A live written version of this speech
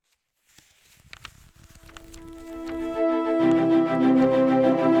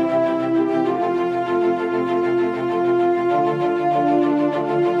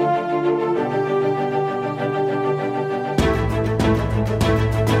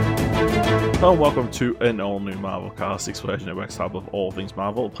Hello and welcome to an all-new Marvel Cast, Explosion Network's hub of all things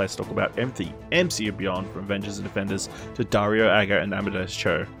Marvel, a place to talk about empty MCU and beyond, from Avengers and Defenders to Dario, Aga, and Amadeus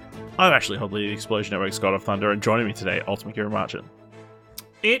Cho. I'm Ashley Hobley, the Explosion Network's God of Thunder, and joining me today, Ultimate Kieran Marchant.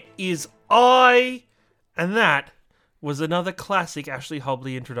 It is I, and that was another classic Ashley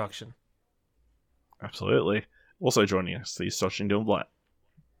Hobley introduction. Absolutely. Also joining us, the Soshin Dylan Blight.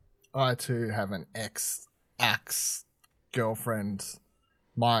 I too have an ex-girlfriend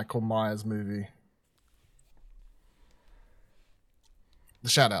Michael Myers movie. The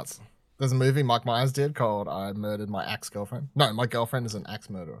shoutouts. There's a movie Mike Myers did called I Murdered My Ex-Girlfriend. No, my girlfriend is an axe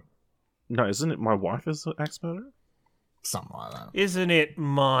murderer. No, isn't it My Wife is an Axe Murderer? Something like that. Isn't it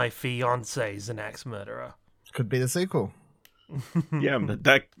My Fiance's an axe murderer? Could be the sequel. Yeah, but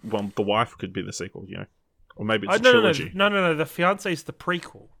The Wife could be the sequel, you know. Or maybe it's a trilogy. No. The Fiance's the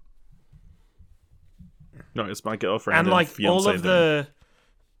prequel. No, it's My Girlfriend And like Fiancé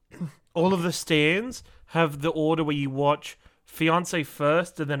all of the stands have the order where you watch Fiancé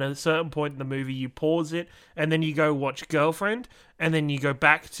first, and then at a certain point in the movie you pause it, and then you go watch Girlfriend, and then you go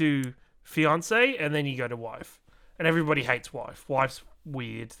back to Fiancé, and then you go to Wife. And everybody hates Wife. Wife's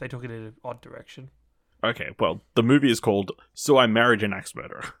weird. They took it in an odd direction. Okay, well, the movie is called So I Married an Axe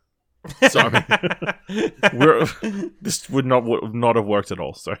Murderer. So I mean, this would not have worked at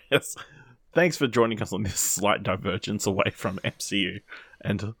all. So yes, thanks for joining us on this slight divergence away from MCU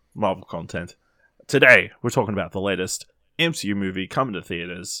and Marvel content. Today, we're talking about the latest MCU movie coming to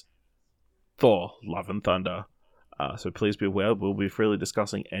theaters, Thor: Love and Thunder. So please be aware, we'll be freely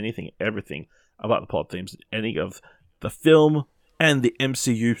discussing anything, everything about the plot themes, any of the film and the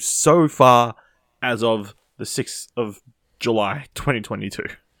MCU so far as of the 6th of July 2022.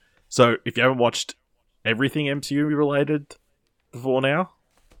 So if you haven't watched everything MCU related before now,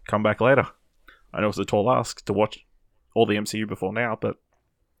 come back later. I know it's a tall ask to watch all the MCU before now, but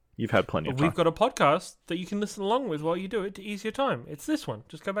you've had plenty of time. We've got a podcast that you can listen along with while you do it to ease your time. It's this one.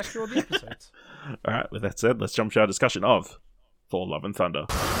 Just go back through all the episodes. Alright, with that said, let's jump to our discussion of Thor: Love and Thunder.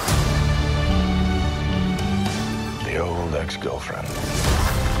 The old ex-girlfriend.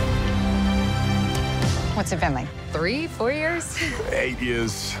 What's it been like? 3-4 years? 8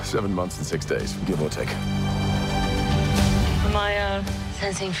 years, 7 months, and 6 days, give or take. Am I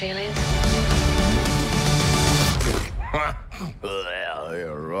sensing feelings? Well,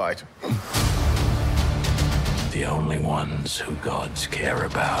 you're right. The only ones who gods care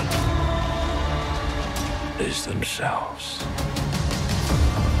about is themselves.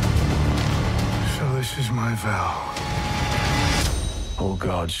 So this is my vow. All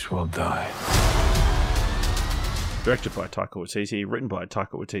gods will die. Directed by Taika Waititi, written by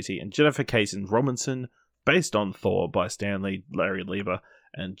Taika Waititi and Jennifer Kaysen Robinson, based on Thor by Stanley Larry Lever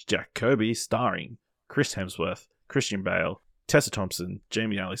and Jack Kirby, starring Chris Hemsworth, Christian Bale, Tessa Thompson,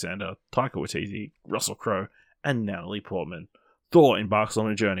 Jamie Alexander, Taika Waititi, Russell Crowe, and Natalie Portman. Thor embarks on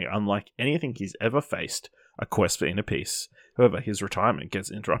a journey unlike anything he's ever faced, a quest for inner peace. However, his retirement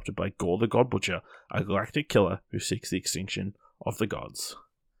gets interrupted by Gore the God Butcher, a galactic killer who seeks the extinction of the gods.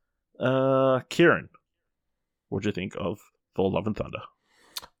 Kieran, what do you think of Thor: Love and Thunder?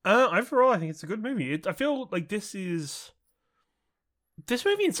 Overall, I think it's a good movie. I feel like this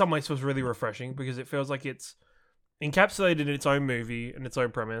movie in some ways feels really refreshing because it feels like it's encapsulated in its own movie and its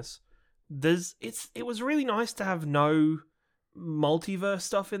own premise. It was really nice to have no multiverse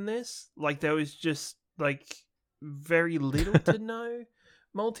stuff in this. Like there was just like very little to no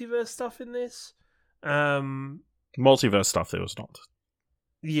multiverse stuff in this. Multiverse stuff there was not.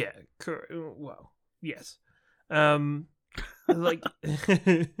 Yeah, well, yes. It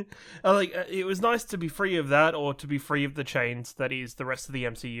was nice to be free of that, or to be free of the chains that is the rest of the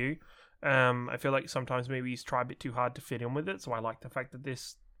MCU. I feel like sometimes movies try a bit too hard to fit in with it, so I like the fact that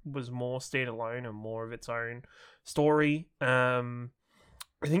this was more standalone and more of its own story. I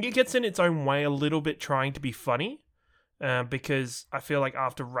think it gets in its own way a little bit trying to be funny, because I feel like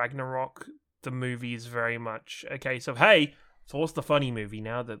after Ragnarok, the movie is very much a case of, hey, Thor's the funny movie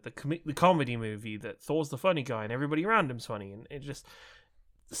now, that the comedy movie, that Thor's the funny guy and everybody around him's funny, and it just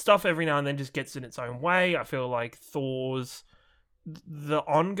stuff every now and then just gets in its own way. I feel like the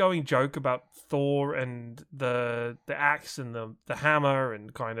ongoing joke about Thor and the axe and the hammer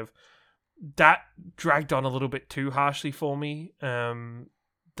and kind of that dragged on a little bit too harshly for me.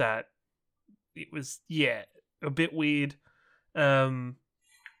 That it was a bit weird. I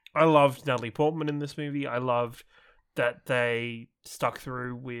loved Natalie Portman in this movie. I loved that they stuck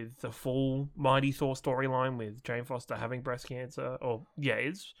through with the full Mighty Thor storyline with Jane Foster having breast cancer. Or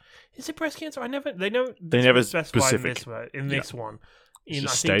is it breast cancer? They never specified in this one. It's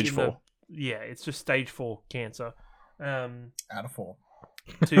just stage 4. It's just stage 4 cancer. Out of 4.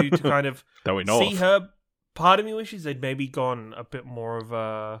 to kind of That we know see of. her. Part of me wishes they'd maybe gone a bit more of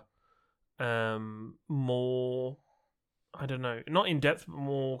a more, I don't know, not in depth, but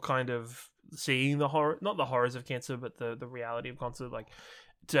more kind of seeing the horror, not the horrors of cancer, but the reality of cancer. Like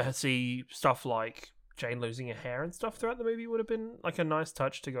to see stuff like Jane losing her hair and stuff throughout the movie would have been like a nice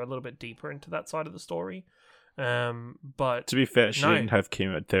touch to go a little bit deeper into that side of the story. But To be fair, she no. didn't have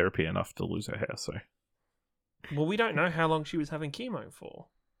chemotherapy enough to lose her hair, so Well, we don't know how long she was having chemo for,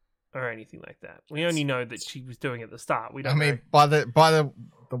 or anything like that. We only know that she was doing it at the start. We don't. I mean, know.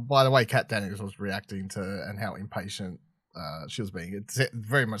 by the way Kat Dennings was reacting to and how impatient she was being, it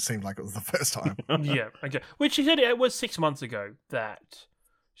very much seemed like it was the first time. Yeah, okay. Which she said it was 6 months ago that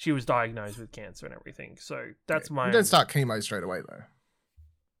she was diagnosed with cancer and everything. So that's my. You don't start chemo straight away though.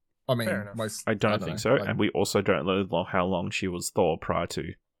 I mean, Fair enough. I don't think so. like- And we also don't know how long she was Thor prior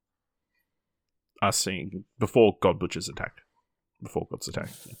to us seeing before God Butcher's attack. Before God's attack.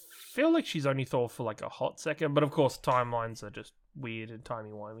 Yeah. Feel like she's only Thor for like a hot second, but of course timelines are just weird and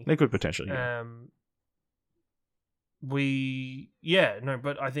timey-wimey. They could potentially. Yeah.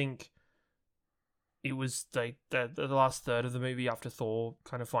 But I think it was the last third of the movie after Thor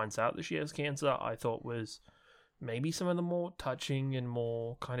kind of finds out that she has cancer. I thought was maybe some of the more touching and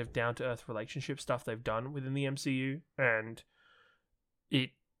more kind of down to earth relationship stuff they've done within the MCU, and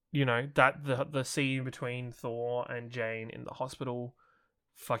it, that the scene between Thor and Jane in the hospital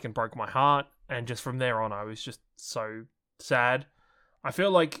fucking broke my heart, and just from there on I was just so sad. I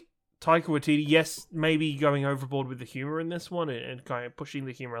feel like Taika Waititi, yes, maybe going overboard with the humor in this one and kind of pushing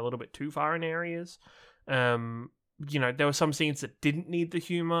the humor a little bit too far in areas. There were some scenes that didn't need the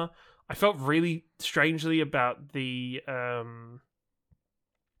humor. I felt really strangely about the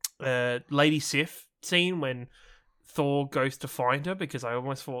Lady Sif scene when Thor goes to find her, because I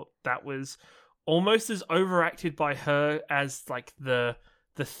almost thought that was almost as overacted by her as like the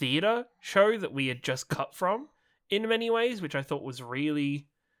theater show that we had just cut from in many ways, which I thought was really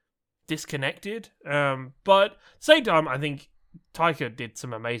disconnected. But same time, I think Taika did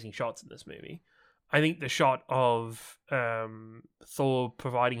some amazing shots in this movie. I think the shot of Thor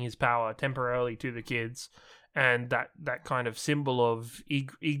providing his power temporarily to the kids, and that kind of symbol of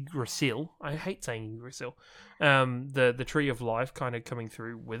Yggdrasil, I hate saying Yggdrasil, the tree of life kind of coming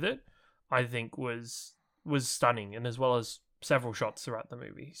through with it, I think was stunning, and as well as several shots throughout the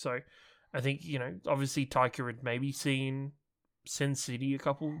movie. So I think, obviously Taika had maybe seen Sin City a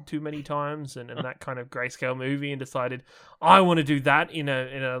couple too many times and that kind of grayscale movie, and decided I want to do that in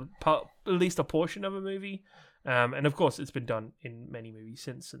a at least a portion of a movie. And of course it's been done in many movies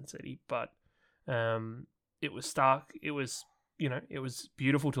since Sin City, but it was stark. It was, it was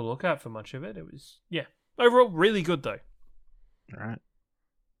beautiful to look at for much of it. It was, overall really good though. All right.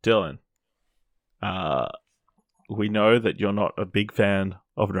 Dylan, we know that you're not a big fan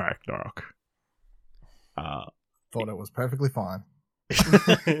of Ragnarok. Thought it was perfectly fine.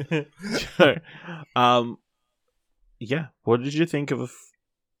 So, what did you think of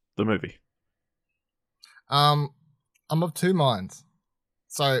the movie? I'm of two minds.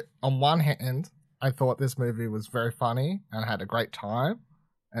 So on one hand, I thought this movie was very funny and I had a great time,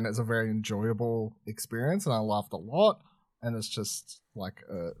 and it's a very enjoyable experience, and I laughed a lot. And it's just like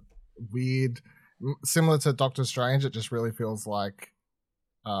a weird, similar to Doctor Strange. It just really feels like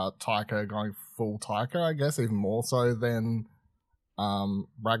Taika going full Taika, I guess, even more so than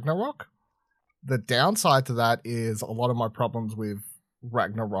Ragnarok. The downside to that is a lot of my problems with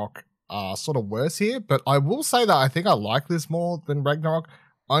Ragnarok are sort of worse here, but I will say that I think I like this more than Ragnarok,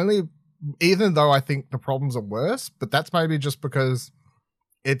 even though I think the problems are worse, but that's maybe just because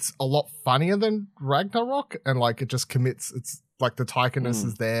it's a lot funnier than Ragnarok, and like it just commits, it's like the Taika-ness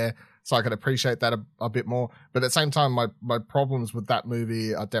is there, so I can appreciate that a bit more. But at the same time, my problems with that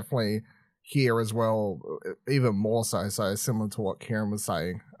movie are definitely here as well, even more so. So similar to what Kieran was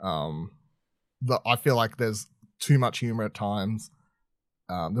saying, I feel like there's too much humor at times.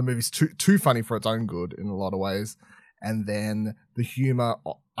 The movie's too funny for its own good in a lot of ways, and then the humor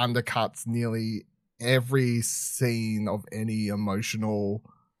undercuts nearly every scene of any emotional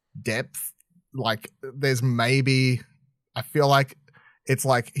depth. Like there's maybe, I feel like it's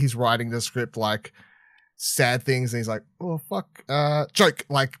like he's writing the script like sad things, and he's like, oh fuck, joke,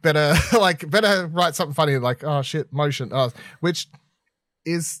 like better write something funny, like oh shit, motion, which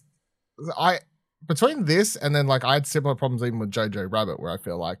is, between this and then like I had similar problems even with Jojo Rabbit, where I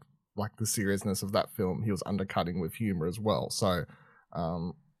feel like the seriousness of that film he was undercutting with humor as well. So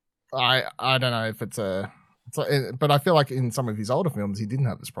I don't know if but I feel like in some of his older films he didn't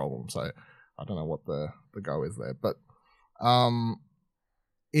have this problem, so I don't know what the go is there. But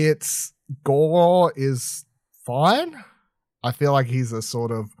its gore is fine. I feel like he's a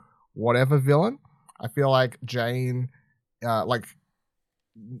sort of whatever villain. I feel like Jane, like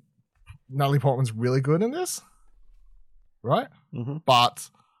Natalie Portman's really good in this, right? Mm-hmm. But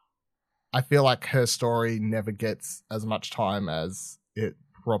I feel like her story never gets as much time as it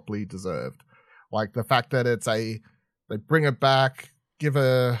probably deserved. Like the fact that they bring her back, give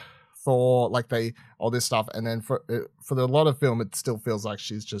her Thor, like all this stuff, and then for a lot of film, it still feels like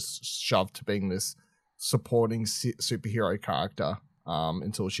she's just shoved to being this supporting superhero character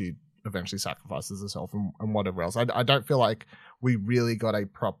until she eventually sacrifices herself and whatever else. I don't feel like we really got a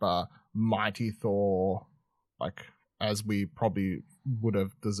proper mighty Thor, like as we probably would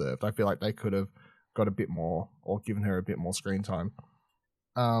have deserved. I feel like they could have got a bit more or given her a bit more screen time.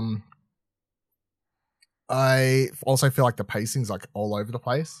 I also feel like the pacing's like all over the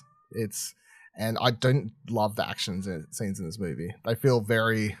place. And I don't love the action scenes in this movie. They feel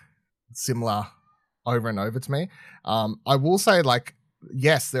very similar over and over to me. I will say, like,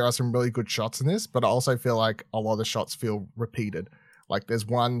 yes, there are some really good shots in this, but I also feel like a lot of the shots feel repeated. Like there's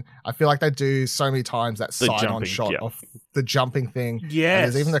one, I feel like they do so many times that side-on shot of the jumping thing. Yes.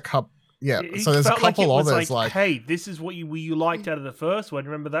 And there's even a couple. Yeah, It so there's a felt like couple it of was others like, hey, this is what you liked out of the first one.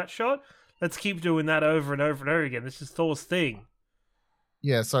 Remember that shot? Let's keep doing that over and over and over again. This is Thor's thing.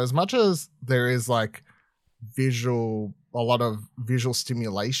 yeah. So as much as there is like a lot of visual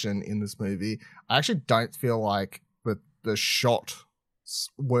stimulation in this movie, I actually don't feel like the shot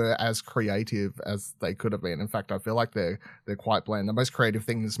were as creative as they could have been. In fact, I feel like they're quite bland. The most creative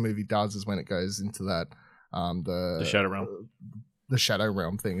thing this movie does is when it goes into that the Shadow Realm. The Shadow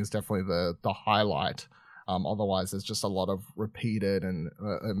Realm thing is definitely the highlight. Otherwise, there's just a lot of repeated and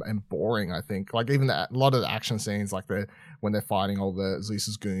boring. I think, like even a lot of the action scenes, like when they're fighting all the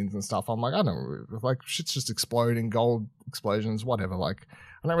Zeus's goons and stuff. I'm like, I don't know, like shit's just exploding, gold explosions, whatever. Like,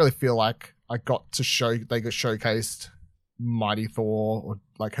 I don't really feel like they got showcased mighty Thor or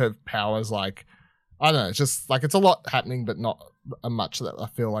like her powers. Like, I don't know, it's just like it's a lot happening, but not much that I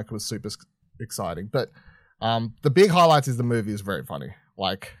feel like was super exciting. But the big highlights is the movie is very funny.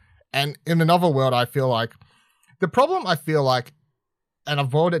 Like. And in another world, I feel like the problem, and I've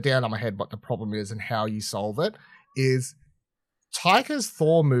boiled it down on my head what the problem is and how you solve it, is Taika's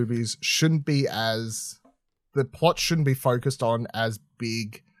Thor movies the plot shouldn't be focused on as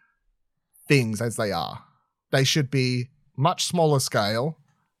big things as they are. They should be much smaller scale.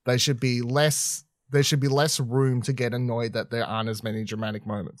 There should be less room to get annoyed that there aren't as many dramatic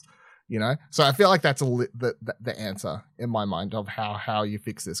moments. You know, so I feel like that's the answer in my mind of how you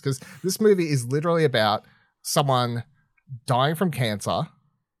fix this, because this movie is literally about someone dying from cancer,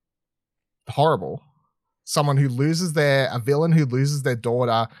 horrible. Someone a villain who loses their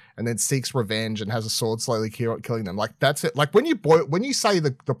daughter and then seeks revenge and has a sword slowly killing them. Like that's it. Like when you say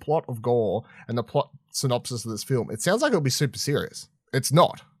the plot of Gore and the plot synopsis of this film, it sounds like it'll be super serious. It's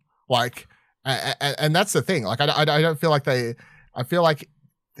not. Like, and that's the thing. Like I don't feel like I feel like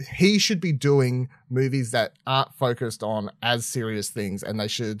he should be doing movies that aren't focused on as serious things, and they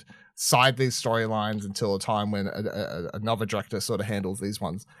should side these storylines until a time when another director sort of handles these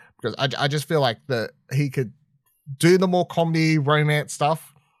ones. Because I just feel like that he could do the more comedy romance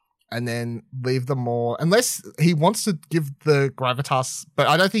stuff and then leave them more, unless he wants to give the gravitas, but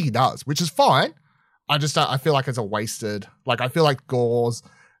I don't think he does, which is fine. I feel like it's a wasted, like I feel like Gore's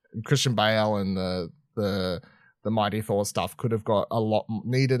Christian Bale and the Mighty Thor stuff could have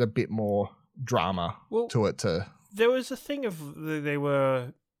needed a bit more drama to it. There was a thing of they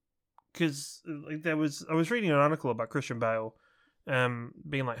were, because like I was reading an article about Christian Bale,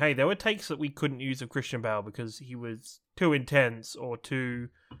 being like, hey, there were takes that we couldn't use of Christian Bale because he was too intense or too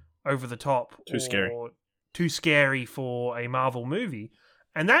over the top, too scary for a Marvel movie,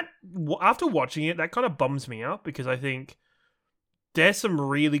 and that after watching it, that kind of bums me out because I think there's some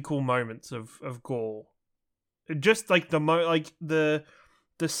really cool moments of Gore. Just like the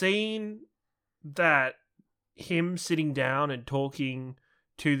scene that him sitting down and talking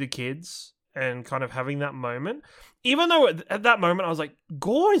to the kids and kind of having that moment, even though at that moment I was like,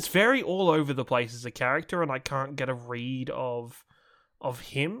 Gore is very all over the place as a character and I can't get a read of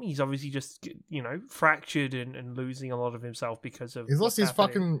him. He's obviously just, fractured and losing a lot of himself because of he's lost his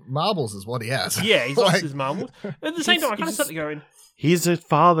fucking marbles is what he has. Yeah, he's lost his marbles. At the same time, I kind of started going, he's a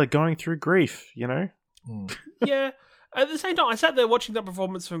father going through grief, Yeah. At the same time, I sat there watching that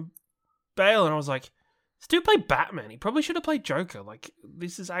performance from Bale, and I was like, "This dude played Batman. He probably should have played Joker. Like,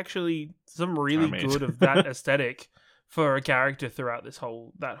 this is actually some really good of that aesthetic for a character throughout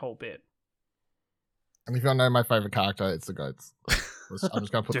that whole bit." And if you want to know my favorite character, it's the goats. I'm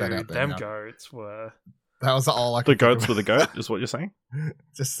just gonna put that out there. Them goats were That was all I The could think goats of. for the goat is what you're saying?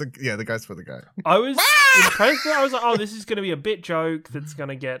 Just the goats for the goat. I was impressed. I was like, oh, this is going to be a bit joke that's going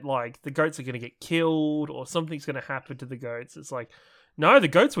to get, like, the goats are going to get killed or something's going to happen to the goats. It's like, no, the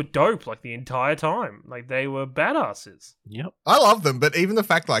goats were dope, like, the entire time. Like, they were badasses. Yep. I love them, but even the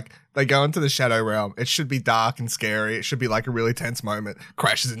fact, like, they go into the shadow realm, it should be dark and scary. It should be, like, a really tense moment.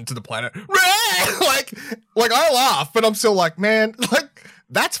 Crashes into the planet. like I laugh, but I'm still like, man, like,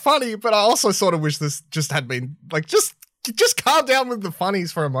 that's funny, but I also sort of wish this just had been, like, just calm down with the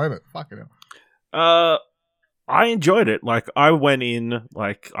funnies for a moment. Fucking hell. I enjoyed it. Like, I went in,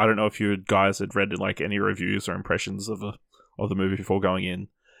 like, I don't know if you guys had read, like, any reviews or impressions of the movie before going in.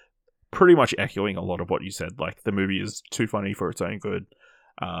 Pretty much echoing a lot of what you said. Like, the movie is too funny for its own good.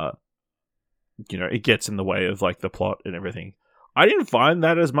 You know, it gets in the way of, like, the plot and everything. I didn't find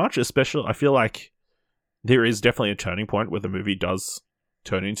that as much, especially, I feel like there is definitely a turning point where the movie does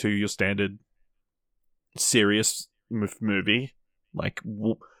turn into your standard serious movie. Like,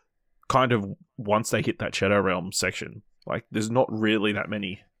 kind of once they hit that Shadow Realm section. Like, there's not really that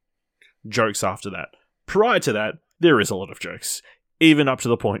many jokes after that. Prior to that, there is a lot of jokes. Even up to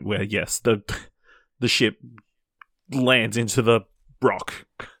the point where, yes, the ship lands into the rock.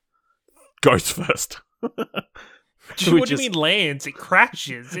 Goes first. What do you mean lands? It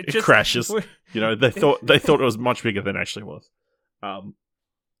crashes. It just crashes. You know, they thought it was much bigger than it actually was.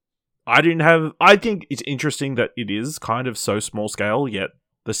 I think it's interesting that it is kind of so small scale, yet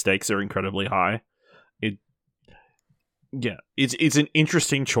the stakes are incredibly high. It's an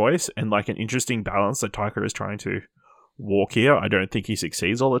interesting choice and, like, an interesting balance that Taika is trying to walk here. I don't think he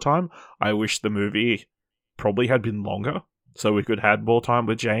succeeds all the time. I wish the movie probably had been longer, so we could have more time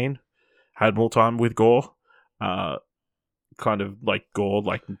with Jane, had more time with Gore, kind of like Gore,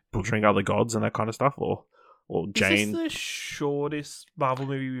 like butchering other gods and that kind of stuff, or Jane. Is this the shortest Marvel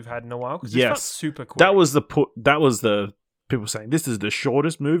movie we've had in a while? Because Yes. it felt super quick. That was the people saying this is the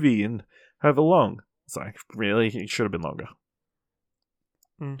shortest movie in however long. It's like, really? It should have been longer.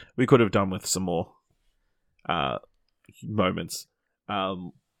 We could have done with some more moments.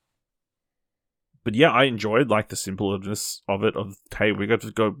 But yeah, I enjoyed, like, the simpleness of it. Of, hey, we've got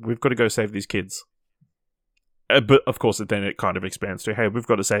to go save these kids. But of course, then it kind of expands to, hey, we've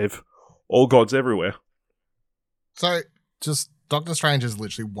got to save all gods everywhere. So, just Doctor Strange is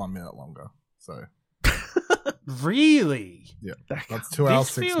literally 1 minute longer. So, Really? yeah, that's 2 hours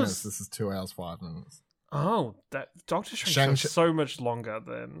This 6 feels- minutes. This is 2 hours 5 minutes. Oh, that Doctor Strange Shang-Chi- feels so much longer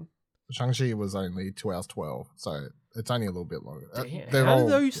than. Shang-Chi was only 2 hours 12, so it's only a little bit longer. Damn, They're how all- do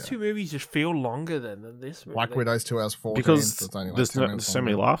those yeah. two movies just feel longer than this movie? Black Widow's 2 hours 14. Because so it's only like there's 10 minutes so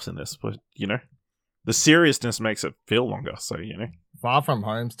many longer. laughs in this, but, you know, the seriousness makes it feel longer, so, you know. Far From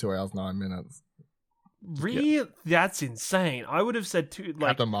Home's 2 hours 9 minutes. Really? That's insane. I would have said two.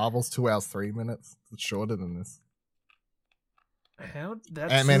 Like, Captain Marvel's 2 hours 3 minutes. It's shorter than this. how?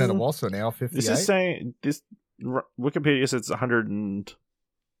 That's Ant-Man and the Wasp an hour 58. This is saying, Wikipedia says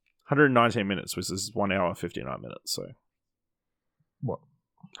 119 minutes, which is 1 hour 59 minutes, so. What?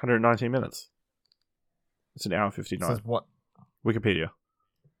 119 minutes. It's an hour 59. Says what? Wikipedia,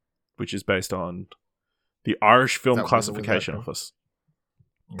 which is based on the Irish Film Is that Classification what it Office.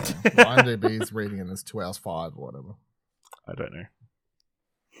 Yeah. IMDb's reading in this 2 hours 5 or whatever. I don't know.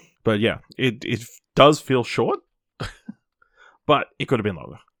 But yeah, it does feel short, but it could have been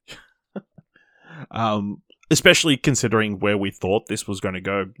longer. Especially considering where we thought this was going to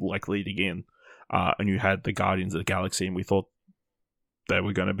go, like, leading in. And you had the Guardians of the Galaxy, and we thought they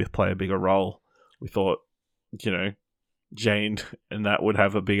were going to play a bigger role. We thought, you know, Jane and that would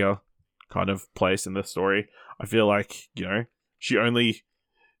have a bigger kind of place in the story. I feel like, you know, she only...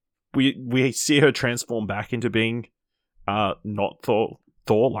 We see her transform back into being not Thor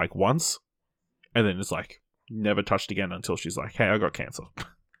like once, and then it's like never touched again until she's like, hey, I got cancer.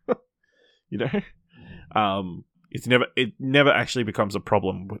 You know? It never actually becomes a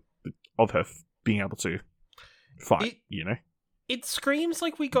problem of her being able to fight, you know? It screams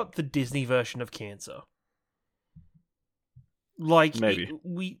like we got the Disney version of cancer. Like, Maybe.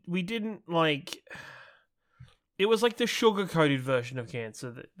 We didn't, like... It was like the sugar-coated version of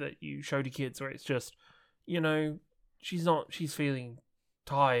cancer that you show to kids, where it's just, you know, she's feeling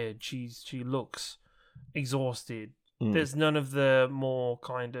tired, she looks exhausted. There's none of the more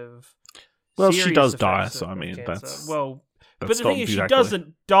kind of... Well, she does serious die, effects so of I mean, cancer. that's... Well, but that's the thing not is, she exactly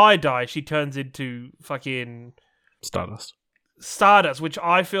doesn't die, she turns into fucking... Stardust, which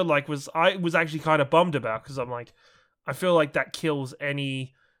I feel like I was actually kind of bummed about, because I'm like, I feel like that kills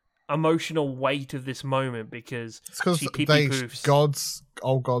any emotional weight of this moment, because It's because she pee-pee-poofs.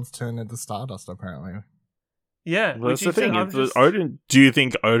 old gods turn into Stardust, apparently. Yeah, Well, that's which the is- thing. I'm just- Odin. Do you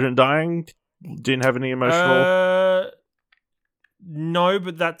think Odin dying didn't have any emotional. No,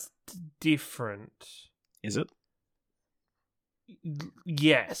 but that's different. Is it?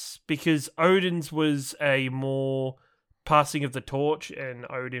 Yes, because Odin's was a more passing of the torch, and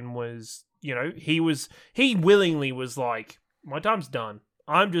Odin was, he willingly was like, my time's done.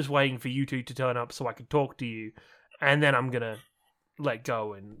 I'm just waiting for you two to turn up so I can talk to you, and then I'm gonna let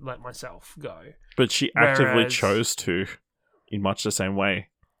go and let myself go. But she actively chose to, in much the same way.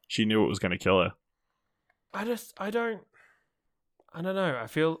 She knew it was going to kill her. I don't know. I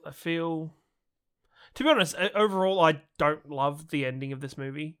feel. To be honest, overall, I don't love the ending of this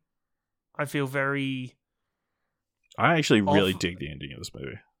movie. I feel very. I actually really dig the ending of this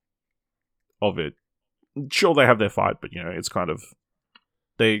movie. Of it, sure they have their fight, but it's kind of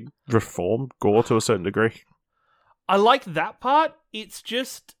they reform Gore to a certain degree. I like that part. It's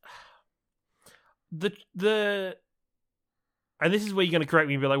just the and this is where you're going to correct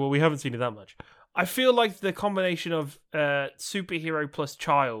me and be like, well, we haven't seen it that much. I feel like the combination of superhero plus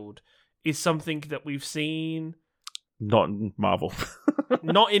child is something that we've seen. Not in Marvel.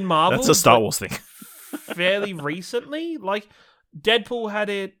 Not in Marvel. That's a Star Wars thing. Fairly recently. Like, Deadpool had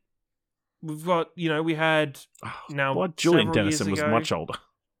it. We've got, we had now. Well, Julian Dennison was much older.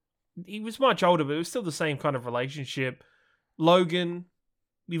 He was much older, but it was still the same kind of relationship. Logan,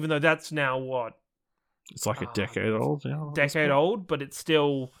 even though that's now what? It's like a decade old. Decade old, but it's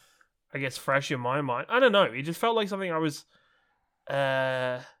still, I guess, fresh in my mind. I don't know. It just felt like something I was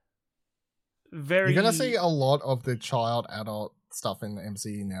very... You're going to see a lot of the child-adult stuff in the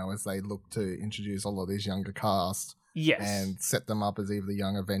MCU now as they look to introduce all of these younger cast. Yes. And set them up as either the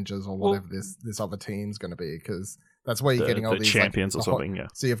Young Avengers or whatever this other team's going to be, because that's where you're getting all these champions or something. Yeah.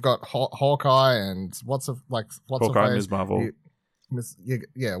 So you've got Hawkeye and what's Hawkeye, Ms. Marvel. Ms.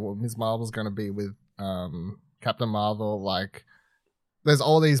 Marvel's going to be with Captain Marvel. Like, there's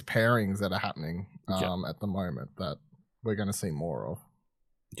all these pairings that are happening at the moment that we're going to see more of.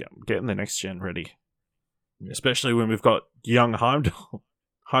 Yeah, getting the next gen ready, especially when we've got young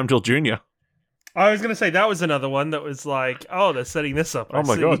Heimdall Jr. I was going to say that was another one that was like, oh, they're setting this up. Oh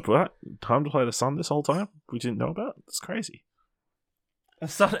my god, what? Heimdall had a son this whole time we didn't know about? That's crazy. A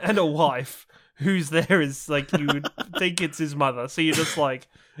son and a wife who's there is like, you would think it's his mother. So you're just like,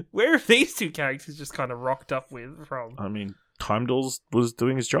 where have these two characters just kind of rocked up with from? I mean, Heimdall was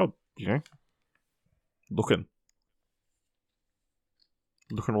doing his job, looking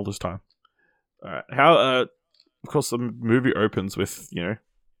all this time. Alright, how, of course, the movie opens with,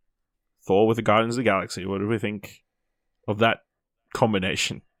 Thor with the Guardians of the Galaxy. What do we think of that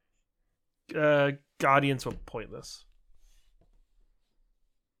combination? Guardians were pointless.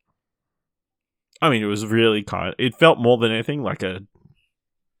 I mean, it was really it felt more than anything like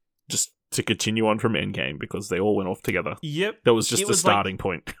just to continue on from Endgame, because they all went off together. Yep. That was just the starting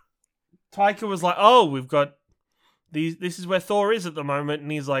point. Taika was like, oh, we've got these, this is where Thor is at the moment,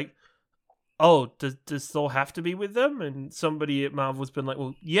 and he's like, oh, does Thor have to be with them? And somebody at Marvel's been like,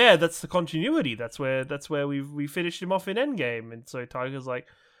 well, yeah, that's the continuity. That's where we finished him off in Endgame. And so Taika's like,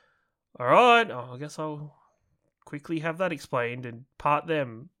 all right, I guess I'll quickly have that explained and part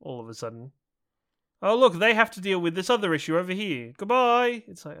them all of a sudden. Oh, look, they have to deal with this other issue over here. Goodbye.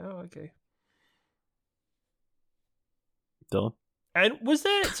 It's like, oh, okay. Dylan? And was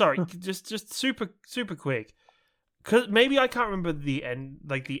there... Sorry, just super, super quick. Because maybe I can't remember the end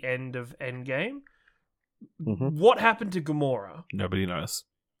of Endgame. Mm-hmm. What happened to Gamora? Nobody knows.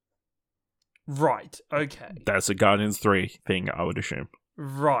 Right, okay. That's a Guardians 3 thing, I would assume.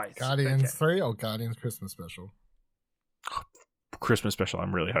 Right. Guardians 3 or Guardians Christmas Special? Christmas Special,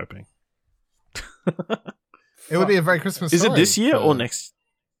 I'm really hoping. It would be a very Christmas Is story. it this year or next?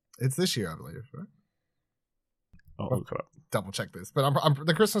 It's this year, I believe, right? Oh, look it up. Double check this. But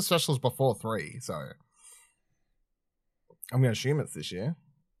the Christmas Special is before 3, so I'm going to assume it's this year.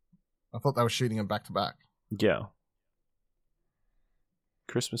 I thought they were shooting them back to back. Yeah.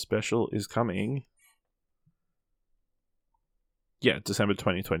 Christmas Special is coming. Yeah, December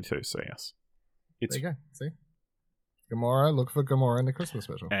 2022, so yes. There you go. See? Gamora, look for Gamora in the Christmas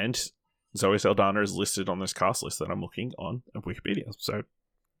Special. And Zoe Saldana is listed on this cast list that I'm looking on Wikipedia, so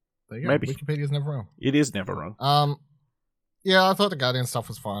there you go. Maybe. Wikipedia's never wrong. It is never wrong. Yeah, I thought the Guardian stuff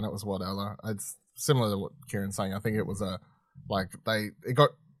was fine. It was whatever. It's similar to what Kieran's saying. I think it was the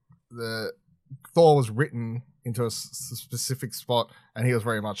Thor was written into a specific spot, and he was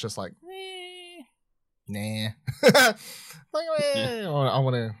very much just like, nah. I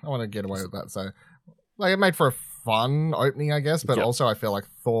want to get away with that. So, like, it made for a fun opening, I guess. But also, I feel like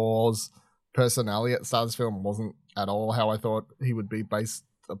Thor's personality at the start of this film wasn't at all how I thought he would be based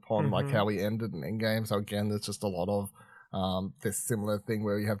upon like how he ended in Endgame. So again, there's just a lot of this similar thing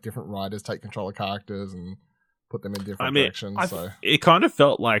where you have different writers take control of characters and put them in different directions. It kind of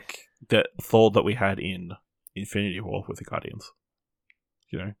felt like that Thor that we had in Infinity War with the Guardians.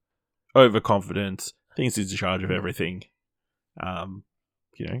 You know, overconfident, thinks he's in charge of everything.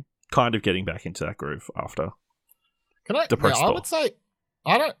 You know, kind of getting back into that groove after. I would say,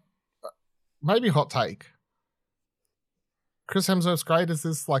 maybe hot take. Chris Hemsworth's great as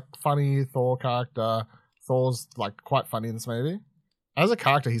this like funny Thor character. Thor's like quite funny in this movie. As a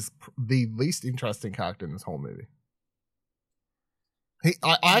character, he's the least interesting character in this whole movie.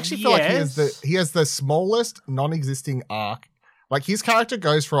 I actually feel like he has the smallest non-existing arc. Like his character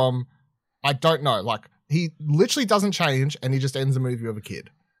goes from, I don't know, like he literally doesn't change and he just ends the movie with a kid.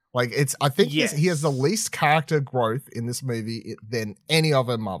 Like I think he has the least character growth in this movie than any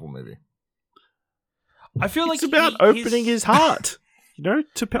other Marvel movie. I feel like it's about opening his heart, you know,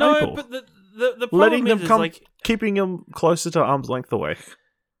 to people. No, but the problem letting them is come, like keeping them closer to arm's length away.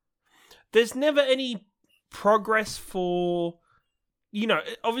 There's never any progress for, you know,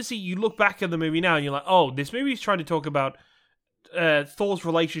 obviously you look back at the movie now and you're like, oh, this movie is trying to talk about Thor's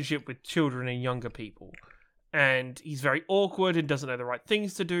relationship with children and younger people. And he's very awkward and doesn't know the right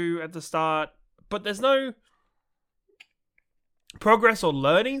things to do at the start. But there's no progress or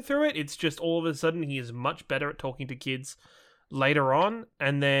learning through it. It's just all of a sudden he is much better at talking to kids later on.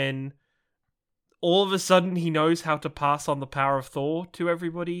 And then all of a sudden he knows how to pass on the power of Thor to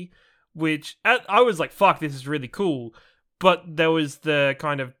everybody. Which I was like, fuck, this is really cool. But there was the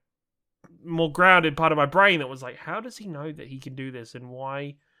kind of more grounded part of my brain that was like, how does he know that he can do this? And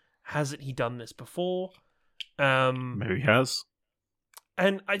why hasn't he done this before? Maybe he has.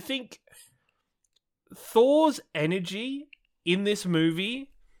 And I think Thor's energy in this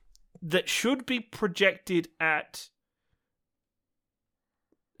movie that should be projected at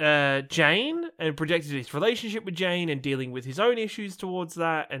Jane and projected his relationship with Jane and dealing with his own issues towards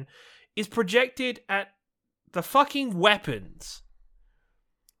that and is projected at the fucking weapons.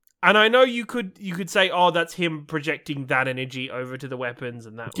 And I know you could say, oh, that's him projecting that energy over to the weapons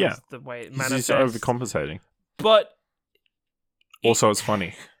and that was the way it manifests. He's overcompensating. But also it's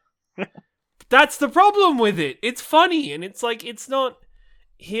funny. That's the problem with it. It's funny and it's like it's not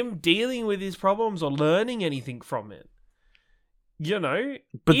him dealing with his problems or learning anything from it. You know?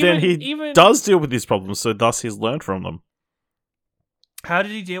 But then he does deal with his problems, so thus he's learned from them. How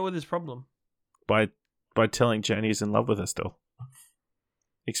did he deal with his problem? By telling Jane he's in love with her still.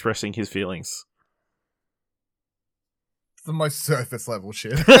 Expressing his feelings. It's the most surface level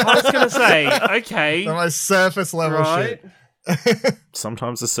shit. I was going to say, okay. The most surface level shit.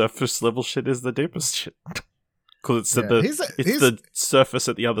 Sometimes the surface level shit is the deepest shit. Because it's the surface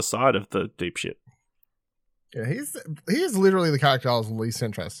at the other side of the deep shit. Yeah, he is literally the character I was least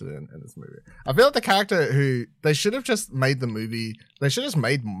interested in this movie. I feel like the character who they should have just made the movie. They should have just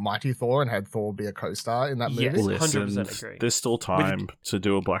made Mighty Thor and had Thor be a co-star in that movie. Yes, 100% agree. There's still time to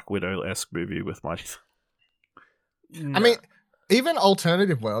do a Black Widow-esque movie with Mighty Thor. No. I mean, even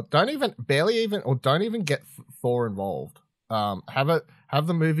alternative world, don't even get Thor involved. Have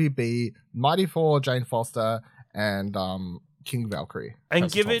the movie be Mighty Thor, Jane Foster, and King Valkyrie, and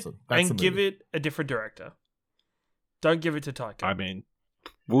give it a different director. Don't give it to Taika. I mean,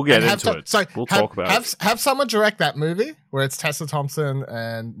 we'll get into it. So we'll talk about it. Have someone direct that movie where it's Tessa Thompson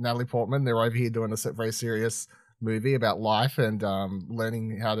and Natalie Portman. They're over here doing a very serious movie about life and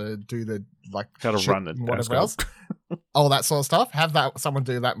learning how to do how to run it, whatever else, all that sort of stuff. Have someone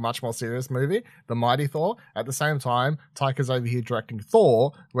do that much more serious movie, The Mighty Thor. At the same time, Taika's over here directing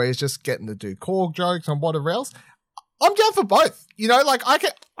Thor, where he's just getting to do Korg jokes and whatever else. I'm down for both. You know, like I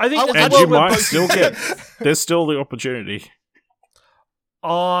think you might still get. There's still the opportunity.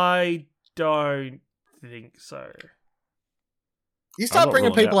 I don't think so. You start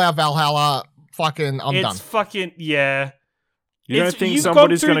bringing people out of Valhalla, fucking, I'm done. It's fucking yeah. You don't think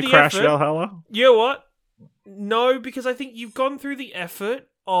somebody's going to crash Valhalla? You know what? No, because I think you've gone through the effort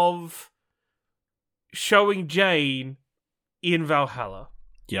of showing Jane in Valhalla.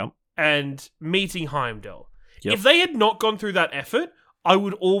 Yep. And meeting Heimdall. Yep. If they had not gone through that effort, I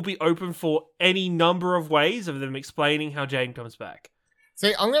would all be open for any number of ways of them explaining how Jane comes back.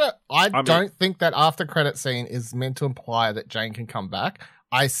 See, I don't think that after credit scene is meant to imply that Jane can come back.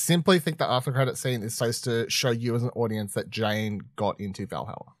 I simply think the after credit scene is supposed to show you as an audience that Jane got into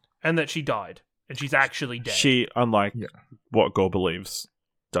Valhalla. And that she died. And she's actually dead. She, unlike what Gore believes,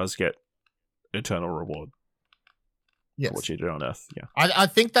 does get eternal reward. Yes. What she did on Earth, yeah. I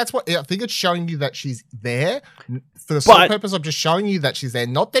think that's what I think it's showing you that she's there for the sole purpose of just showing you that she's there,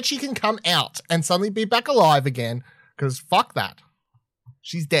 not that she can come out and suddenly be back alive again. Because fuck that.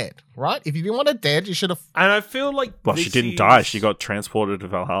 She's dead, right? If you didn't want her dead, you should have. And I feel like Well, she didn't die. She got transported to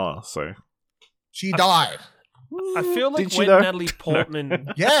Valhalla, so... She died. I feel like Did she when though? Natalie Portman...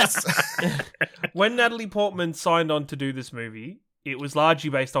 Yes. when Natalie Portman signed on to do this movie, it was largely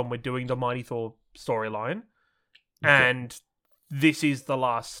based on we're doing the Mighty Thor storyline, and this is the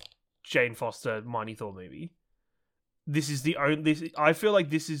last Jane Foster Mighty Thor movie. This is the only. I feel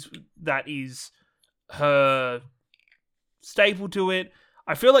like that is her staple to it.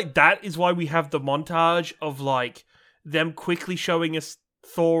 I feel like that is why we have the montage of like them quickly showing us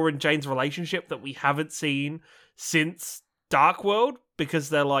Thor and Jane's relationship that we haven't seen since Dark World, because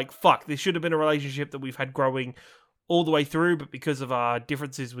they're like, fuck, this should have been a relationship that we've had growing all the way through, but because of our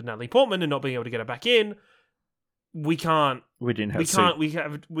differences with Natalie Portman and not being able to get her back in, we can't. We didn't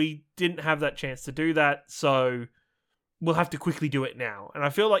have that chance to do that, so we'll have to quickly do it now. And I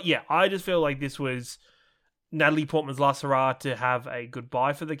feel like, I just feel like this was Natalie Portman's last hurrah to have a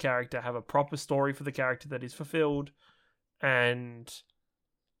goodbye for the character, have a proper story for the character that is fulfilled, and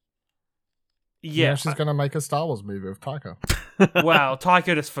Now she's going to make a Star Wars movie with Taika. Wow,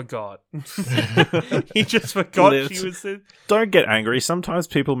 Taika just forgot. He just forgot she was in. Don't get angry. Sometimes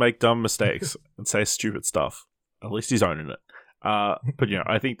people make dumb mistakes and say stupid stuff. At least he's owning it. But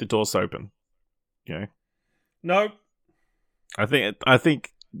I think the door's open. No. I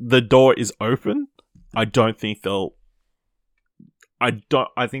think the door is open. I don't think they'll. I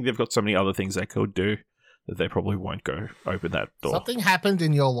think they've got so many other things they could do that they probably won't go open that door. Something happened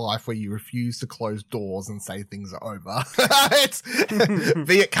in your life where you refuse to close doors and say things are over.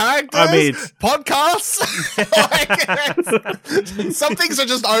 Be it characters, podcasts. Some things are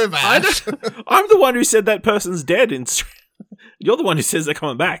just over. I'm the one who said that person's dead, and you're the one who says they're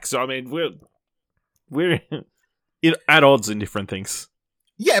coming back. So I mean, we're at odds in different things.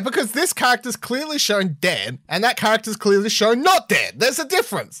 Yeah, because this character's clearly shown dead, and that character's clearly shown not dead. There's a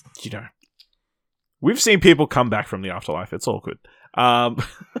difference. We've seen people come back from the afterlife. It's all good. Unless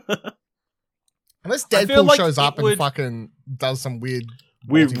Deadpool shows up and fucking does some weird...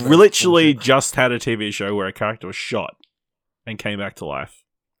 We literally just had a TV show where a character was shot and came back to life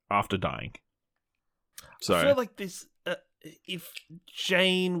after dying. So I feel like this... if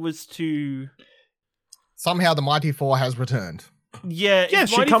Jane was to... Somehow the Mighty Thor has returned. Yeah,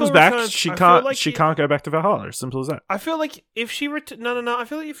 she comes back. She can't go back to Valhalla. As simple as that. I feel like if she returns, I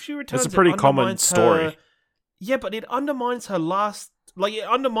feel like if she returns, it's a pretty common story. Yeah, but it undermines her last. Like it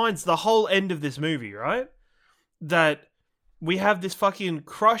undermines the whole end of this movie, right? That we have this fucking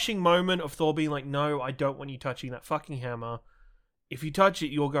crushing moment of Thor being like, "No, I don't want you touching that fucking hammer. If you touch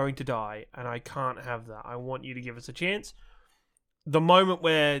it, you're going to die, and I can't have that. I want you to give us a chance." The moment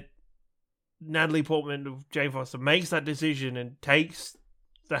where Natalie Portman, Jane Foster, makes that decision and takes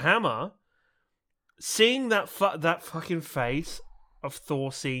the hammer, seeing that fucking face of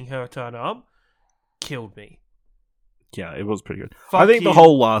Thor seeing her turn up killed me. Yeah, it was pretty good. I think the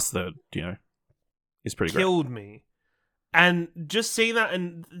whole last third, is pretty great. Killed me. And just seeing that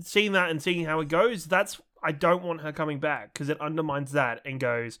and seeing how it goes, I don't want her coming back, because it undermines that and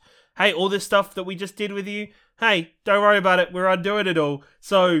goes, hey, all this stuff that we just did with you, hey, don't worry about it, we're undoing it all.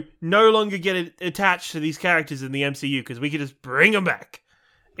 So no longer get it attached to these characters in the MCU, because we can just bring them back.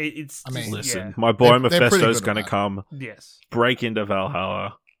 Listen, my boy Mephisto's going to come, break into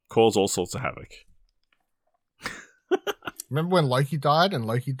Valhalla, cause all sorts of havoc. Remember when Loki died and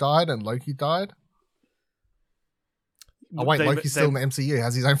Loki died and Loki died? Oh wait, Loki's still in the MCU,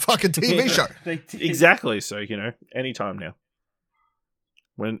 has his own fucking TV show. Exactly, so, anytime now.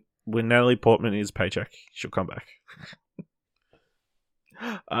 When Natalie Portman is paycheck, she'll come back.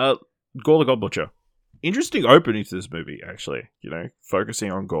 Gore the God Butcher. Interesting opening to this movie, actually.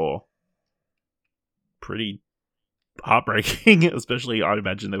 Focusing on Gore. Pretty heartbreaking, especially I'd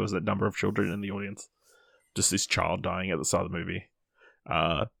imagine there was a number of children in the audience. Just this child dying at the start of the movie.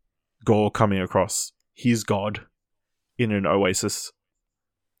 Gore coming across his god in an oasis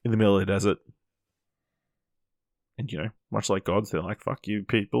in the middle of the desert. And, much like gods, they're like, fuck you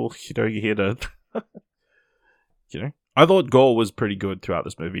people, you're here to... I thought Gore was pretty good throughout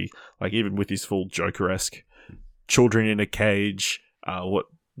this movie. Like, even with his full Joker-esque children in a cage.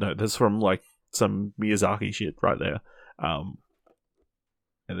 That's from, like, some Miyazaki shit right there. And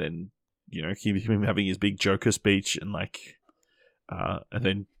then, him having his big Joker speech and, like... and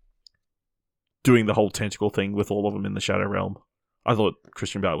then doing the whole tentacle thing with all of them in the Shadow Realm. I thought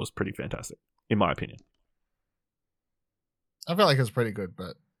Christian Bale was pretty fantastic, in my opinion. I feel like it was pretty good,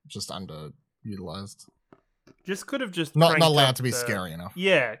 but just underutilized. Just could have just not allowed to be scary enough.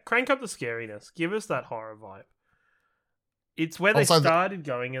 Yeah, crank up the scariness. Give us that horror vibe. It's where they started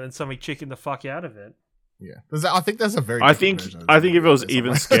going, and then somebody chickened the fuck out of it. I think there's a very. I different think version of I this think if it movie was out there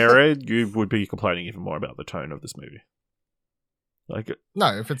even somewhere. scarier, you would be complaining even more about the tone of this movie. Like,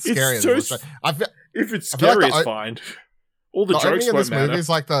 No, if it's It's scary, so if it's I feel like scary, the it's fine. All the the jokes opening of won't this matter. movie is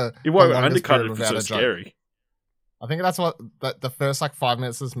like It the won't longest undercut period it if it's without just a joke. scary. I think that's what the first like 5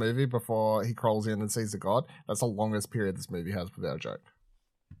 minutes of this movie before he crawls in and sees the god. That's the longest period this movie has without a joke.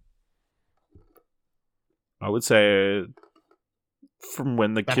 I would say from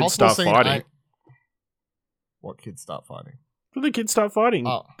when the That kids hospital start scene, fighting. What kids start fighting? When the kids start fighting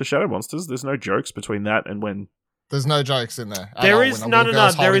Oh. the shadow monsters, there's no jokes between that and when. There's no jokes in there. at There all, is- when a no, little no, no,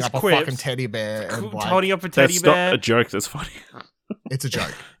 girl's there holding is up a quips. fucking teddy bear and like, Holding up a teddy That's bear. not a joke. That's funny. it's a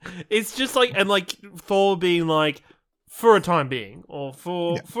joke. It's just like, and like Thor being like, for a time being, or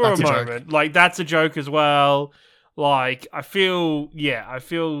for Yeah, a that's a joke. moment, like that's a joke as well. Like I feel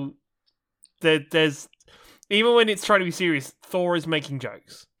that there's, even when it's trying to be serious, Thor is making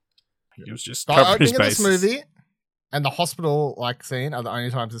jokes. He was just The covering his opening of this bases. movie and the hospital like scene are the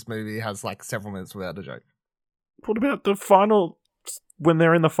only times this movie has like several minutes without a joke. What about the final when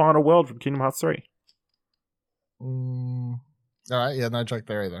they're in the final world from Kingdom Hearts 3? All right, yeah, no joke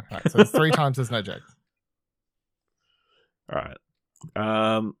there either. Right, so it's 3 times there's no jokes. All right.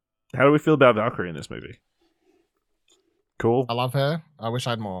 How do we feel about Valkyrie in this movie? Cool. I love her. I wish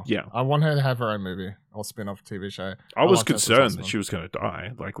I had more. Yeah. I want her to have her own movie or spin-off TV show. I was love Tessa concerned Thompson. that she was going to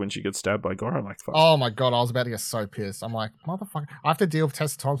die. Like when she gets stabbed by Goro, I'm like, fuck. Oh my god, I was about to get so pissed. I'm like, motherfucker. I have to deal with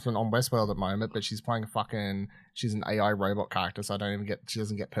Tessa Thompson on Westworld at the moment, but she's playing she's an AI robot character, so she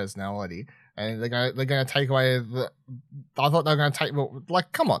doesn't get personality. And they're gonna take away I thought they were gonna take,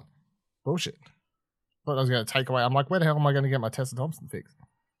 like, come on. Bullshit. Thought I was gonna take away. I'm like, where the hell am I gonna get my Tessa Thompson fix?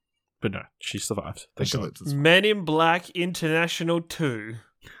 But no, she survived. They Thank should God. live this far. Men in Black International 2.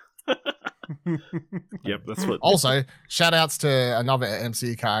 Yep, that's what. Also, shout outs to another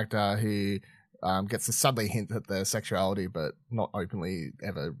MCU character who gets to subtly hint at their sexuality, but not openly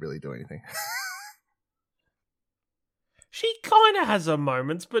ever really do anything. She kind of has her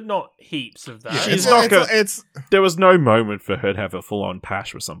moments, but not heaps of that. She's not gonna- it's There was no moment for her to have a full-on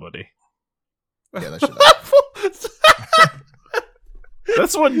pash with somebody. yeah, they should have.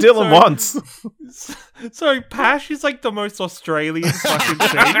 That's what Dylan wants. So Pash is like the most Australian fucking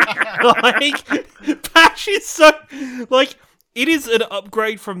thing. Like Pash is so like it is an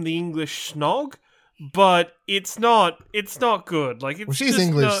upgrade from the English snog, but it's not good. Like it's Well, she's just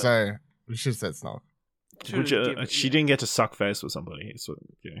English, not- so we should say it's not. should've Which, given- she yeah. didn't get to suck face with somebody. So,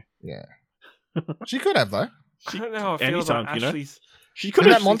 yeah. Yeah, she could have though. I don't know how I feel anytime, about you know? Ashley's. She In could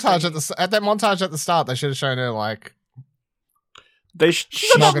that have. montage at that montage at the start, they should have shown her like She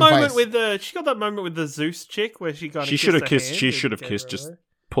got that Snog and moment face. with the. She got that moment with the Zeus chick where she got. She should have kissed. She should have kissed. Just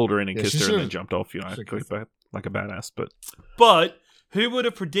pulled her in and Yeah, kissed she her, and then should've- jumped off. You know, should've like kissed like a badass. But But who would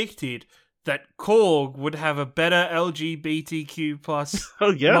have predicted that Korg would have a better LGBTQ plus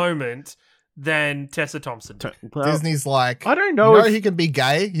oh yeah, moment than Tessa Thompson? well, Disney's like, I don't you know know if he can be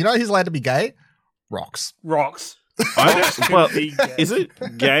gay. You know he's allowed to be gay. Rocks. Rocks. I don't, well, Be gay. is it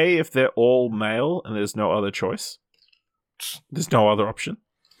gay if they're all male and there's no other choice? There's no other option.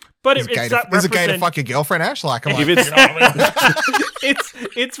 But Is it's it that gay to fuck your girlfriend, Ash? Like, come on. If it's, you know what I mean?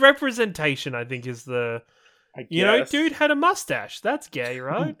 it's representation. I think is the you know, dude had a mustache. That's gay,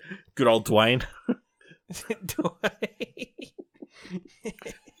 right? Good old Dwayne.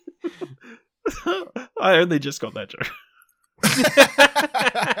 I only just got that joke.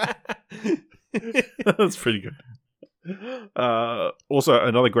 That's pretty good. Also,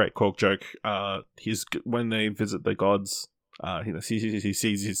 another great Korg joke. When they visit the gods, he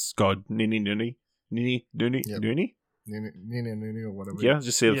sees his god Nini Nuni, Yep. Nuni. Nini or whatever. Yeah,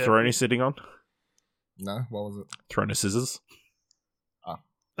 just see the Yeah. throne he's sitting on. No, what was it? Throne of scissors.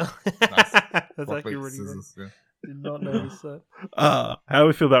 That's Rock, actually paper, really good. scissors, yeah. Did not notice that. How do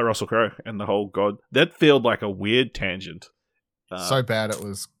we feel about Russell Crowe and the whole god? That felt like a weird tangent. So bad it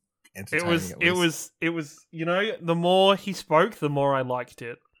was entertaining. It was. You know, the more he spoke, the more I liked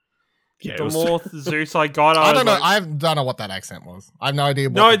it. Yeah, The it was, more Zeus I got, I don't know. was I like, don't know what that accent was. I have no idea.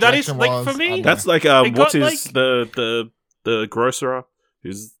 What No, the that is, direction like, was. for me- I don't that's know. like It what's got, his the grocer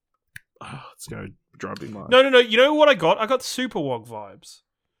who's it's gonna drive me mad. no. You know what I got? I got Super Wog vibes,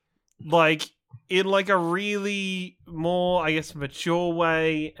 like in like a really more, I guess, mature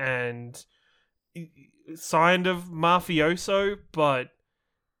way and kind of mafioso, but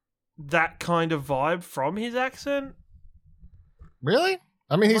that kind of vibe from his accent. Really?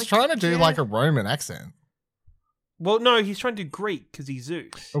 I mean, he's Like, trying to do yeah. like a Roman accent. Well, no, he's trying to do Greek because he's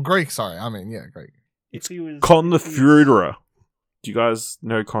Zeus. Oh, Greek. Sorry, I mean, yeah, Greek. It's He was- Con the Fruiterer. Do you guys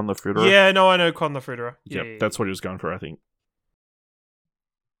know Con the Fruiterer? Yeah, no, I know Con the Fruiterer. Yep, Yeah. that's what he was going for, I think.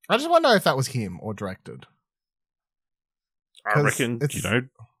 I just want to know if that was him or directed. I 'Cause reckon, it's-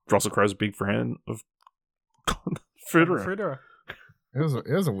 Russell Crowe's a big fan of Fruiterer. Fruiterer.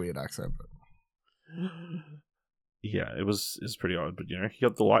 It was a weird accent, but Yeah, it was pretty odd, but he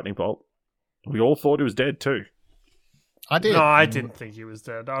got the lightning bolt. We all thought he was dead too. I did. No, I didn't think he was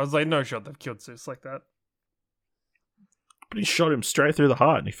dead. I was like, no shot, they've killed Zeus like that. But he shot him straight through the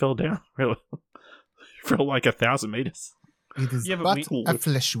heart and he fell down. Really, fell like 1,000 meters. It is Yeah, but but we- a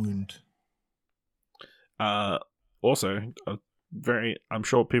flesh wound. Also, I'm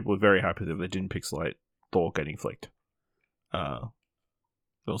sure people were very happy that they didn't pixelate Thor getting flicked.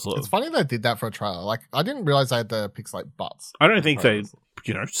 There was a lot It's of- funny they did that for a trailer. Like, I didn't realize they had the pixelate butts. I don't think they,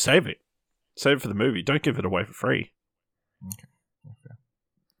 Trailers. save it. Save it for the movie. Don't give it away for free. Okay.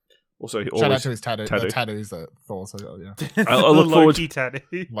 Also, he Shout out always to his tattoo. tattoos that Thor. So yeah, I look The forward- Loki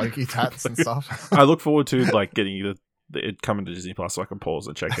tattoo. Loki tats and stuff. I look forward to getting it coming to Disney Plus so I can pause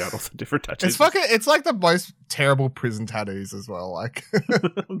and check out all the different tattoos. It's fucking. It's like the most terrible prison tattoos as well. Like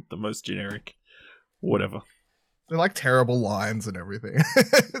The most generic, whatever. they're like terrible lines and everything.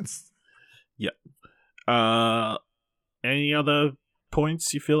 It's, Any other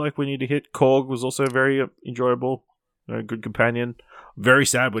points you feel like we need to hit? Korg was also very enjoyable, a good companion. Very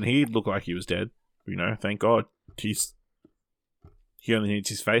sad when he looked like he was dead. Thank God he only needs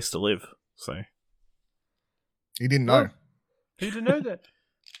his face to live. So he didn't know. Who didn't know that?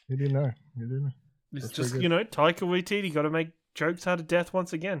 He didn't know. He didn't know. It's That's just, pretty good. Taika Waititi got to make jokes out of death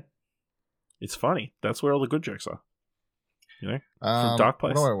once again. it's funny. That's where all the good jokes are. From Dark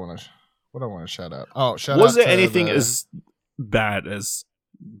Place. What do I want to shout out? Oh, shout out Was there to anything the- as bad as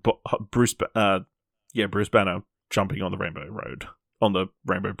Bruce Banner jumping on the Rainbow Road, on the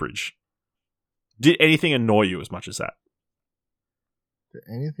Rainbow Bridge? Did anything annoy you as much as that? Did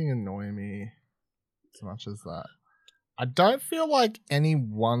anything annoy me as much as that? I don't feel like any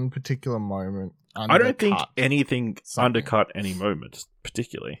one particular moment. I don't think undercut anything something. undercut any moment,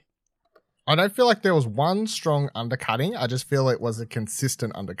 particularly. I don't feel like there was one strong undercutting. I just feel it was a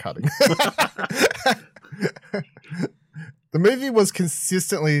consistent undercutting. The movie was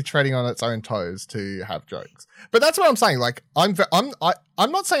consistently treading on its own toes to have jokes, but that's what I'm saying. Like, I'm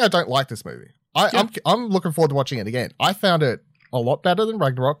not saying I don't like this movie. I'm looking forward to watching it again. I found it a lot better than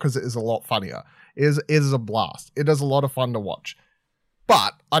Ragnarok because it is a lot funnier. It is a blast. It is a lot of fun to watch,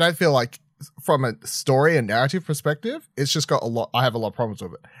 but I don't feel like, from a story and narrative perspective, it's just got a lot. I have a lot of problems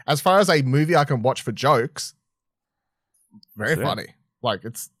with it. As far as a movie I can watch for jokes, very Fair. funny. Like,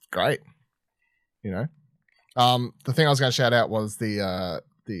 it's great. The thing I was going to shout out was the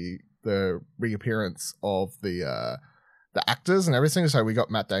reappearance of the actors and everything. So we got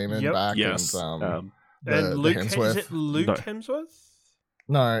Matt Damon Yep. back. Yes. And And Luke, Hemsworth. is it Luke No. Hemsworth?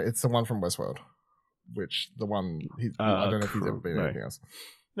 No, it's the one from Westworld. Which the one I don't know if he's ever been in no. anything else.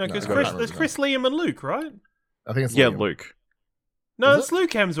 No, because No, I can't There's remember. Chris, Liam, and Luke, right? I think it's Yeah, Liam. Luke. No, Is it's Luke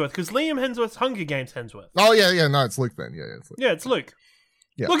Hemsworth, because Liam Hemsworth's Hunger Games Hemsworth. Oh yeah, no, it's Luke then. Yeah, it's Luke. Yeah, it's Luke.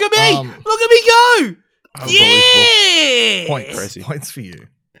 Yeah. Look at me! Um, Look at me go! Unbelievable. Yeah! Points, Crazy. points for you.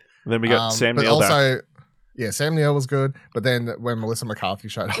 And then we got Sam but Neill back. also, yeah, Sam Neill was good. But then when Melissa McCarthy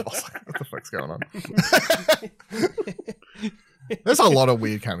showed up, I was like, "What the fuck's going on?" There's a lot of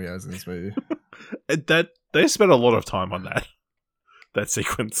weird cameos in this movie. That they spent a lot of time on that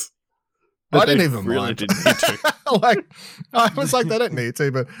sequence. But I didn't they even really mind. didn't need to. Like, I was like, they don't need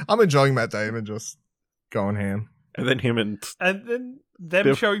to, but I'm enjoying Matt Damon just going ham. And then him and And then them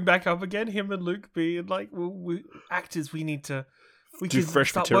Bill- showing back up again, him and Luke being like, well, actors, we Do can fresh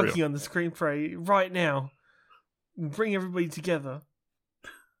start material. working on the screenplay right now. Bring everybody together.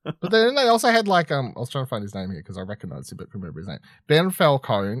 But then they also had like, I was trying to find his name here because I recognize him but couldn't remember his name. Ben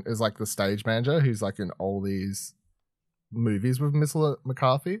Falcone is like the stage manager who's like in all these movies with Melissa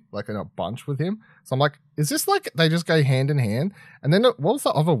McCarthy, like in a bunch with him. So I'm like, is this like they just go hand in hand? And then what was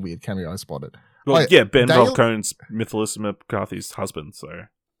the other weird cameo I spotted? well, Oh, yeah, Ben Dale- Falcone's Melissa McCarthy's husband. So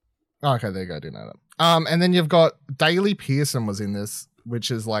Oh, okay, there you go. I didn't know that. And then you've got Daley Pearson was in this,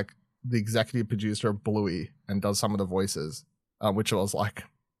 which is like the executive producer of Bluey and does some of the voices, which I was like,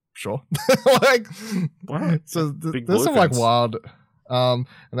 sure. Like, Wow. so Big there's Bluey some like fans. wild. And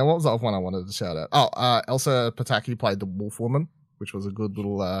then what was the other one I wanted to shout out? Oh, Elsa Pataki played the Wolf Woman, which was a good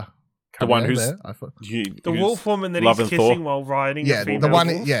little The one cameo who's- there. I thought. The wolf woman that Love he's and Thor. kissing while riding Yeah, a female the one.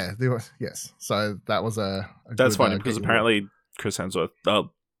 wolf. Yeah, yes. So that was a That's good, funny because get you- apparently Chris Hemsworth.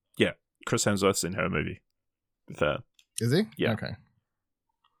 Chris Hemsworth's in her movie with her. Is he? Yeah. Okay.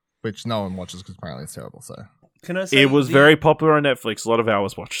 Which no one watches because apparently it's terrible. So Can I say It was very popular on Netflix. A lot of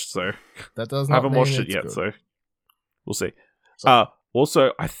hours watched. So that does I not. haven't mean watched it it's yet. good. So we'll see. So-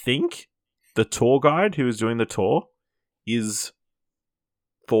 Also, I think the tour guide who is doing the tour is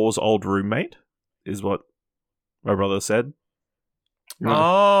Thor's old roommate, is what my brother said.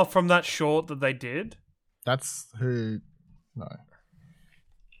 Oh, from that short that they did? That's who... No.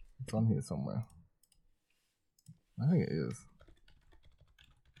 It's on here somewhere. I think it is.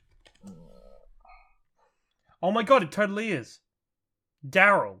 Oh my god, it totally is.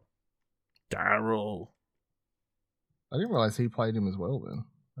 Daryl. I didn't realize he played him as well then.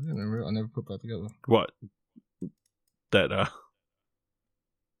 I never put that together. What? That,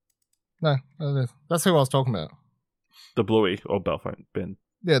 No, that's who I was talking about. the Bluey or Belfast Ben.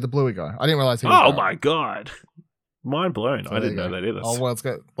 Yeah, the bluey guy. I didn't realize he was Oh Daryl. my god. Mind blown. So I there didn't you know go. that either. Oh, well, it's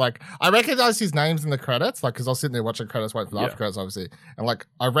good. Like, I recognized his names in the credits, like, because I was sitting there watching credits, waiting for the after credits, obviously. And, like,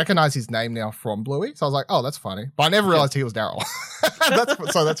 I recognize his name now from Bluey. So I was like, oh, that's funny. But I never realized he was Daryl.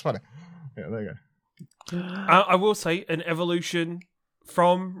 So that's funny. Yeah, there you go. I will say an evolution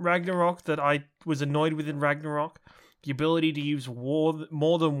from Ragnarok that I was annoyed with in Ragnarok. The ability to use more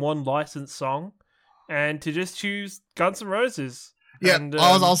than one licensed song and to just choose Guns N' Roses. Yeah, and,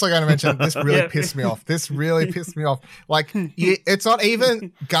 I was also going to mention this really Yeah. pissed me off. This really pissed me off. Like, it's not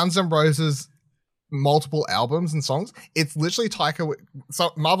even Guns N' Roses multiple albums and songs. It's literally Taika.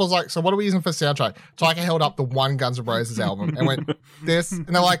 So Marvel's like, so what are we using for soundtrack? Taika held up the one Guns N' Roses album and went, this. And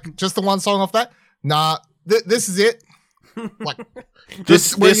they're like, just the one song off that? Nah, this is it. Like,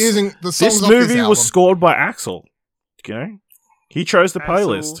 we're using the songs This off movie this was album. scored by Axel. You know? He chose the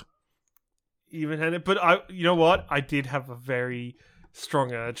playlist. Axl even had it, but you know what? I did have a very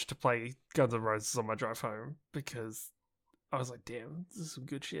strong urge to play Guns N' Roses on my drive home because I was like, "Damn, this is some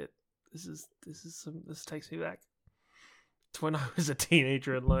good shit. This takes me back to when I was a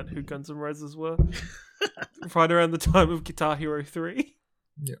teenager and learned who Guns N' Roses were, right around the time of Guitar Hero 3."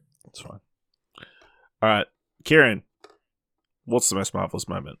 Yeah, That's fine. All right, Kieran, what's the most marvelous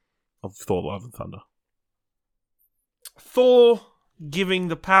moment of Thor: Love and Thunder? Thor giving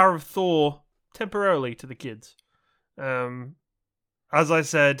the power of Thor temporarily to the kids. As I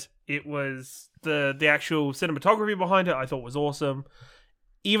said, it was the actual cinematography behind it I thought was awesome.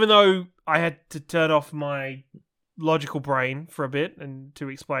 Even though I had to turn off my logical brain for a bit and to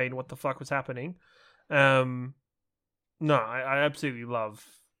explain what the fuck was happening. No, I absolutely love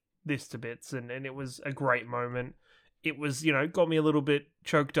this to bits, and it was a great moment. It was, got me a little bit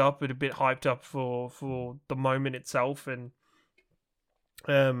choked up and a bit hyped up for the moment itself, and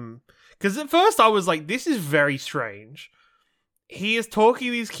because at first I was like, this is very strange. He is talking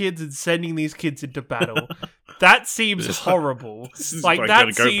to these kids and sending these kids into battle. That seems horrible. Like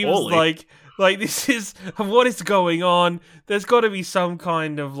that seems like this is what is going on. There's got to be some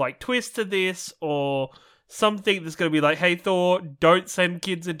kind of like twist to this, or something that's going to be like, hey Thor, don't send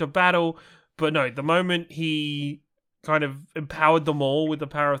kids into battle. But no, the moment he kind of empowered them all with the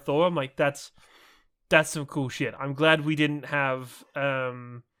power of Thor, I'm like, that's some cool shit. I'm glad we didn't have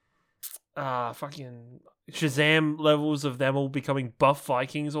fucking Shazam levels of them all becoming buff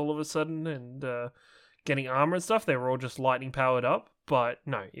Vikings all of a sudden and getting armor and stuff. They were all just lightning powered up. But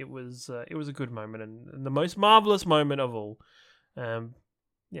no, it was a good moment and the most marvelous moment of all.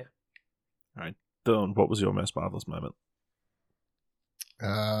 Yeah. All right, Dylan, what was your most marvelous moment?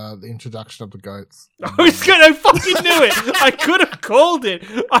 The introduction of the goats. I fucking knew it. I could have called it.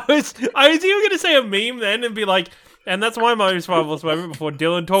 I was even gonna say a meme then and be like, and that's my most marvelous moment before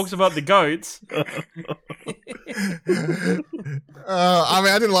Dylan talks about the goats. I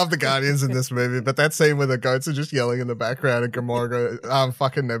mean, I didn't love the Guardians in this movie, but that scene where the goats are just yelling in the background and Gamora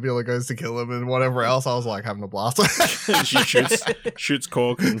fucking Nebula goes to kill him and whatever else, I was like having a blast. She shoots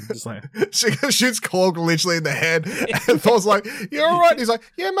Korg and just like She shoots Korg literally in the head, and Thor's like, "You're all right." And he's like,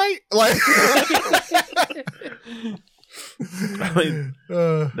 "Yeah, mate." Like, I mean,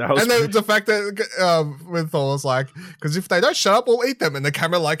 that was and then the fact that when Thor's like, because if they don't shut up, we'll eat them, and the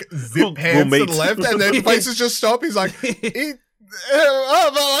camera like zip pans to the left, and then faces just stop. He's like, eat.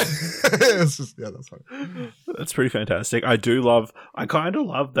 It's just, yeah, that's funny. That's pretty fantastic. I kind of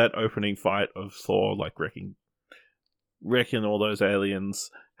love that opening fight of Thor like wrecking all those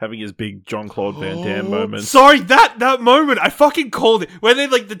aliens, having his big Jean-Claude Van Damme moment. Sorry, that moment, I fucking called it. When they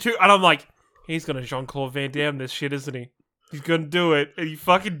like the two, and I'm like, he's gonna Jean-Claude Van Damme this shit, isn't he? He's gonna do it, and he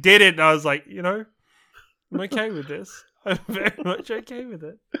fucking did it. And I was like, I'm okay with this. I'm very much okay with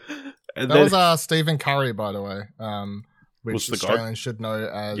it. And That was Stephen Curry, by the way, Was which the god? Australians should know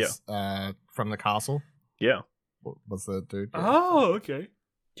as from the castle. yeah. Was the dude? Oh, okay.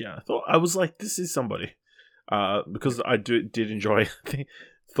 Yeah, I was like, this is somebody. Because I did enjoy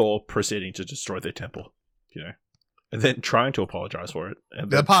Thor proceeding to destroy their temple, and then trying to apologize for it. And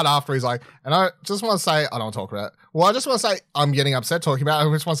The then, part after he's like, and I just want to say, I don't want to talk about it. Well, I just want to say, I'm getting upset talking about it.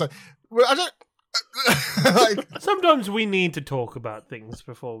 I just want to say, Like, Sometimes we need to talk about things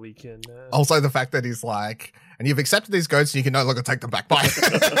before we can. also, the fact that he's like, and you've accepted these goats, and you can no longer take them back. Bye.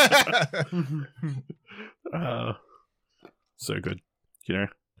 So good, you know.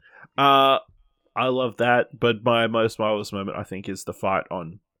 I love that, but my most marvelous moment, I think, is the fight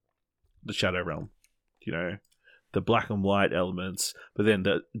on the Shadow Realm. You know, the black and white elements, but then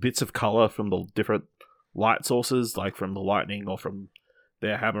the bits of color from the different light sources, like from the lightning or from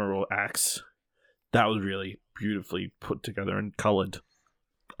their hammer or axe. That was really beautifully put together and colored.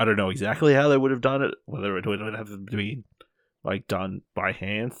 I don't know exactly how they would have done it, whether it would have to be like done by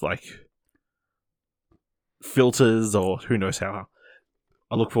hand, like filters, or who knows how.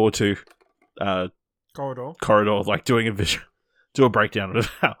 I look forward to Corridor, like doing do a breakdown of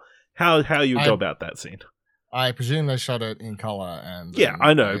how you go about that scene. I presume they shot it in color, and yeah,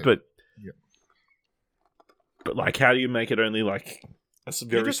 I know, but like, how do you make it only like a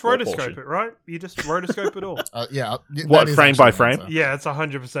very you just small rotoscope portion? it, right? You just rotoscope it all. Yeah. What, that is frame by actually the frame? answer. Yeah, it's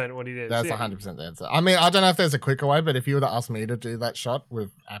 100% what he did. That's 100% the answer. I mean, I don't know if there's a quicker way, but if you were to ask me to do that shot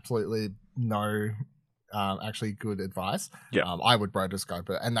with absolutely no actually good advice, I would rotoscope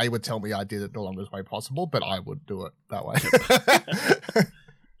it, and they would tell me I did it the longest way possible, but I would do it that way.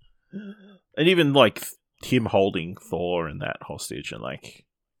 And even like him holding Thor and that hostage, and like,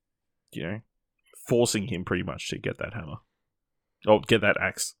 you know, forcing him pretty much to get that hammer. Oh, get that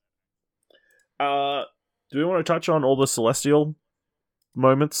axe. Do we want to touch on all the celestial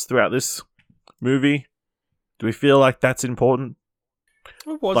moments throughout this movie? Do we feel like that's important?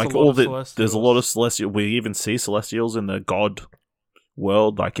 Like there's a lot of celestial. We even see celestials in the god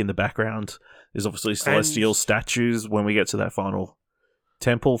world, like in the background. There's obviously celestial statues when we get to that final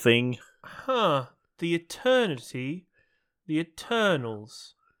temple thing. Huh. The eternity. The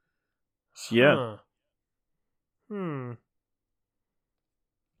Eternals. Yeah. Huh.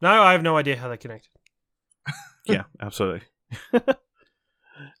 No, I have no idea how they're connected. Yeah, absolutely.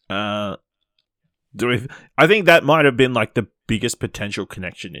 I think that might have been like the biggest potential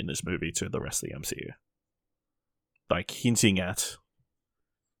connection in this movie to the rest of the MCU. Like hinting at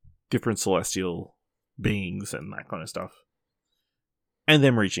different celestial beings and that kind of stuff. And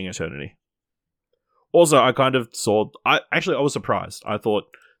them reaching eternity. Also, I kind of saw... I was surprised. I thought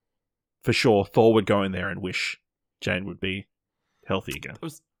for sure Thor would go in there and wish Jane would be healthy again. It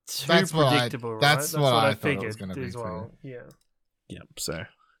was too That's predictable, what right? that's what I thought it figured was gonna be as well. Yeah. Yep, so...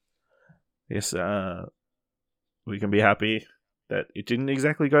 Yes, we can be happy that it didn't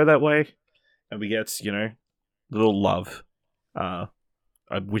exactly go that way. And we get, you know, little Love.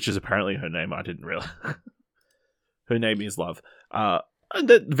 Which is apparently her name. I didn't realize. Her name is Love. And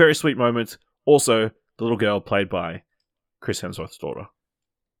that very sweet moment. Also, the little girl played by Chris Hemsworth's daughter.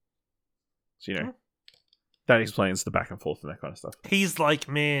 So, you know, that explains the back and forth and that kind of stuff. He's like,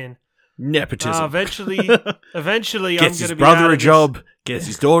 man, nepotism. Eventually, gets I'm going to be his brother out a of job, gets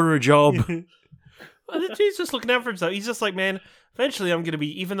his daughter a job. He's just looking out for himself. He's just like, man, eventually I'm going to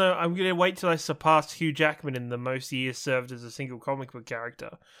be, even though I'm going to wait till I surpass Hugh Jackman in the most years served as a single comic book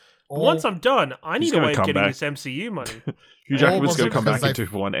character. But once I'm done, I need a way of getting this MCU money. Hugh Jackman's going to come back they- into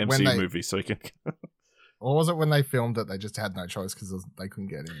one MCU movie so he can... Or was it when they filmed it, they just had no choice because they couldn't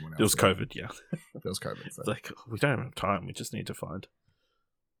get anyone else? It was COVID, yeah. It was COVID. So. It's like, we don't have time. We just need to find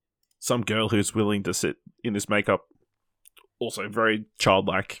some girl who's willing to sit in this makeup. Also, very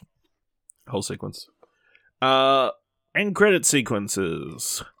childlike whole sequence. And credit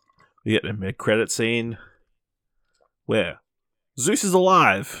sequences. We get a mid-credit scene where Zeus is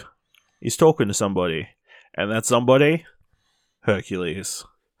alive. He's talking to somebody. And that somebody? Hercules.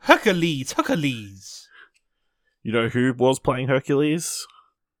 Hercules. You know who was playing Hercules?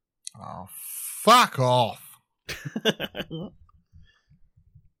 Oh, fuck off.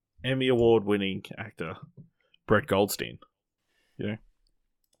 Emmy Award-winning actor Brett Goldstein. You know,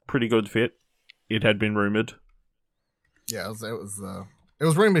 pretty good fit. It had been rumored. Yeah, it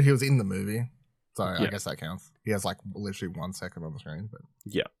was rumored he was in the movie, so I guess that counts. He has like literally 1 second on the screen, but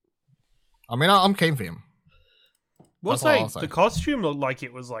yeah. I mean, I'm keen for him. What's like the costume looked like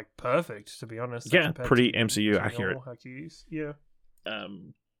it was like perfect, to be honest. Yeah, pretty MCU accurate. Hercules. Yeah.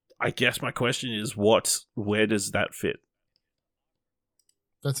 I guess my question is, where does that fit?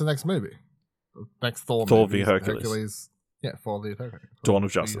 That's the next movie. Next Thor v Hercules. Yeah, Thor v Hercules. Dawn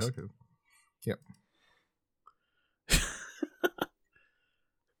of Justice. Yep.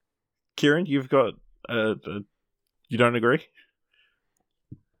 Kieran, you've got you don't agree?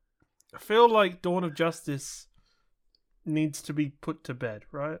 I feel like Dawn of Justice needs to be put to bed,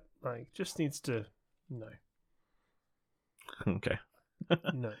 right? Like, just needs to... No. Okay.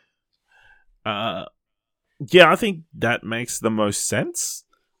 No. Yeah, I think that makes the most sense.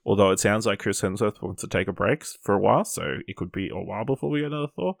 Although it sounds like Chris Hemsworth wants to take a break for a while, so it could be a while before we get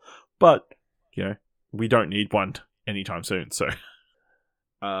another Thor. But, we don't need one anytime soon, so...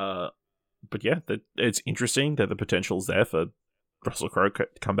 but yeah, it's interesting that the potential's there for Russell Crowe to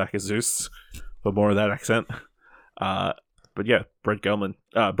come back as Zeus for more of that accent. But yeah, Brett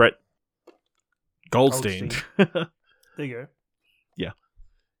Goldstein. There you go. Yeah.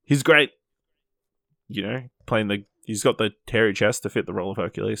 He's great. He's got the hairy chest to fit the role of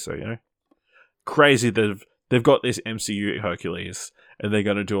Hercules, so, crazy that they've got this MCU Hercules, and they're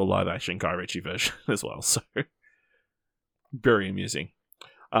going to do a live-action Guy Ritchie version as well, so very amusing.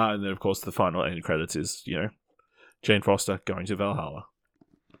 And then, of course, the final end credits is, Jane Foster going to Valhalla.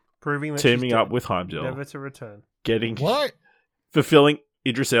 Proving that teaming up with Heimdall. Never to return. Fulfilling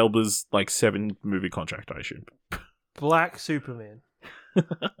Idris Elba's, 7-movie contract, I assume. Black Superman.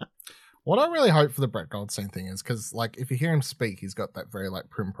 What I really hope for the Brett Goldstein thing is because, if you hear him speak, he's got that very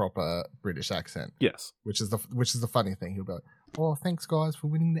prim proper British accent. Yes, which is the funny thing. He'll be like, "Oh, thanks guys for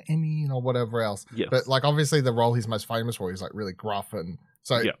winning the Emmy," or whatever else. Yes. But obviously, the role he's most famous for is really gruff, and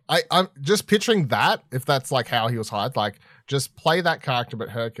so I'm just picturing that if that's how he was hired, just play that character but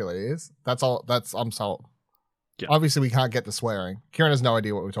Hercules. That's all. I'm sold. Yeah. Obviously, we can't get the swearing. Kieran has no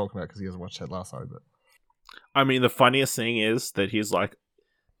idea what we're talking about because he hasn't watched Ted Lasso. But I mean, the funniest thing is that he's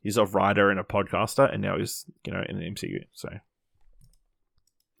a writer and a podcaster, and now he's, in the MCU, so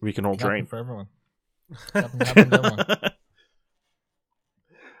we can all dream. For everyone. Happen for everyone.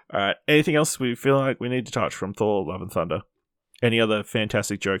 Alright, anything else we feel like we need to touch from Thor, Love and Thunder? Any other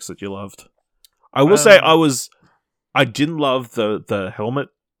fantastic jokes that you loved? I will say I didn't love the helmet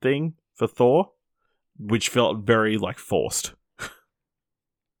thing for Thor, which felt very, forced.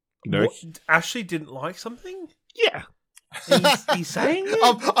 What? Ashley didn't like something? Yeah. He's saying it?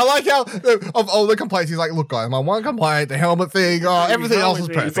 I like how of all the complaints he's like, look guys, my one complaint, the helmet thing, everything else is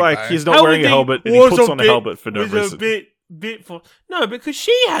perfect. It's he's not wearing a helmet and he puts on a helmet for no reason. No, because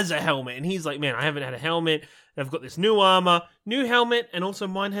she has a helmet and he's like, man, I haven't had a helmet. I've got this new armor, new helmet, and also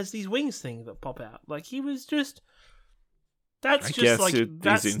mine has these wings thing that pop out. He was just that's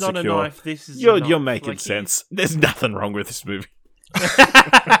not a knife. This is you're making sense. There's nothing wrong with this movie.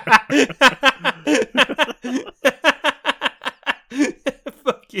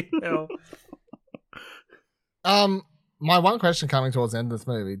 Fucking hell. My one question coming towards the end of this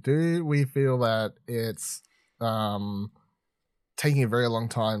movie: do we feel that it's taking a very long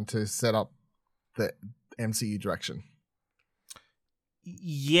time to set up the MCU direction?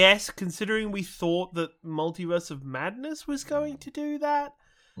 Yes, considering we thought that Multiverse of Madness was going to do that,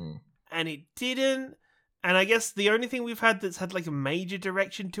 and it didn't. And I guess the only thing we've had that's had a major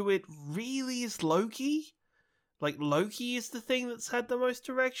direction to it really is Loki. Loki is the thing that's had the most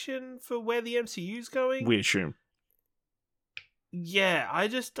direction for where the MCU's going. We assume. Yeah, I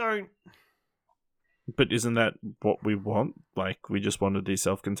just don't... But isn't that what we want? We just wanted these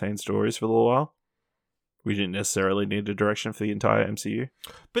self-contained stories for a little while? We didn't necessarily need a direction for the entire MCU?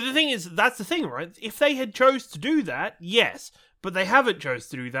 But the thing is, that's the thing, right? If they had chose to do that, yes. But they haven't chose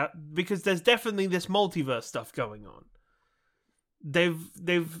to do that because there's definitely this multiverse stuff going on. They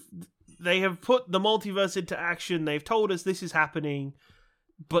have put the multiverse into action. They've told us this is happening,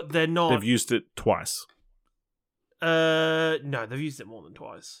 but they're not. They've used it twice. No, they've used it more than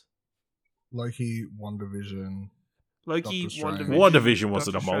twice. Loki, WandaVision. WandaVision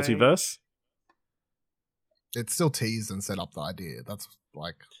wasn't a multiverse. It's still teased and set up the idea. That's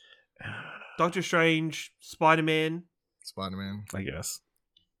Doctor Strange, Spider-Man, I guess.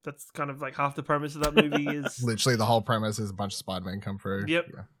 That's kind of half the premise of that movie is... Literally the whole premise is a bunch of Spider-Man come through. Yep.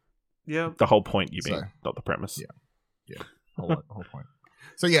 Yeah. The whole point, you mean, not the premise. Yeah. Whole point.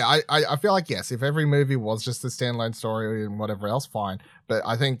 So yeah, I feel yes, if every movie was just a standalone story and whatever else, fine. But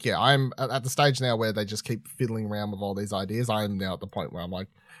I think, I'm at the stage now where they just keep fiddling around with all these ideas. I am now at the point where I'm all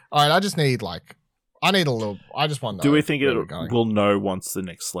right, I just need I need a little, I just want to know. Do we think we'll know once the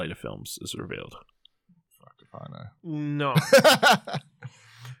next slate of films is revealed? I know. No.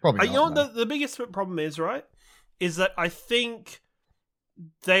 Probably not. You know what the biggest problem is, right? Is that I think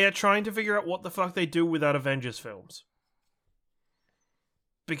they are trying to figure out what the fuck they do without Avengers films.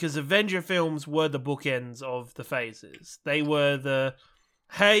 Because Avenger films were the bookends of the phases. They were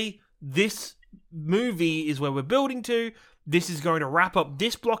hey, this movie is where we're building to. This is going to wrap up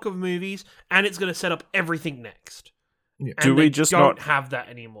this block of movies, and it's going to set up everything next. Yeah. Do we just don't have that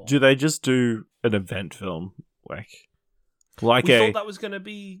anymore? Do they just do an event film? We thought that was going to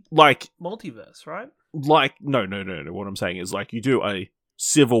be multiverse, right? No. What I'm saying is you do a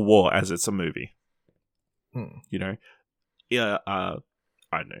Civil War as it's a movie. You know? Yeah, I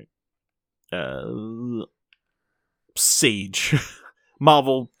don't know. Siege.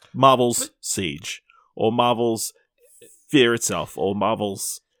 Marvel's Siege, or Marvel's Fear itself, or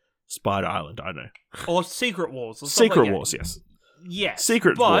Marvel's Spider Island. I don't know. Or Secret Wars. Or stuff Secret like that. Wars, yes. Yes.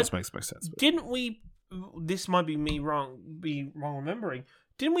 Secret but Wars makes sense. But didn't we? This might be wrong remembering.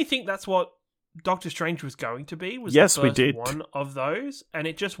 Didn't we think that's what Doctor Strange was going to be? Was Yes, the we first did. One of those, and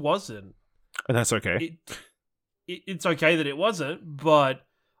it just wasn't. and that's okay. It's okay that it wasn't, but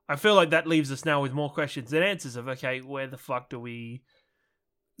I feel like that leaves us now with more questions than answers. Of okay, where the fuck do we?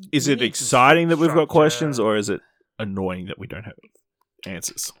 Is we it need to exciting that we've got structure- questions, or is it annoying that we don't have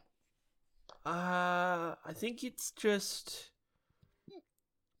answers? I think it's just.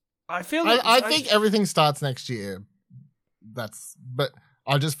 I feel like I think everything starts next year. But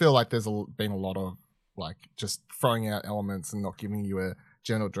I just feel like there's been a lot of like just throwing out elements and not giving you a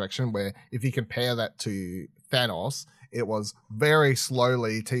general direction. Where if you compare that to Thanos, it was very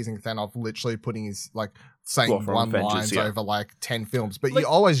slowly teasing Thanos, literally putting his like saying Well, from one Avengers, lines yeah. over like 10 films. But Like- you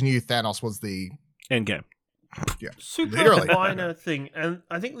always knew Thanos was the Endgame. super Literally. minor thing, and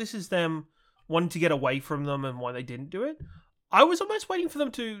I think this is them wanting to get away from them and why they didn't do it. I was almost waiting for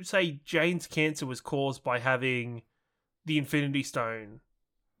them to say Jane's cancer was caused by having the Infinity Stone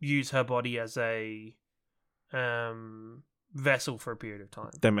use her body as a vessel for a period of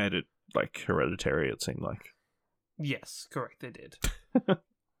time. They made it like hereditary. It seemed like. Yes, correct. They did.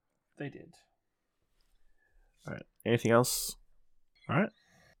 They did. All right. Anything else? All right.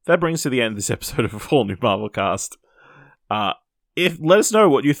 That brings us to the end of this episode of All New Marvel Cast. Let us know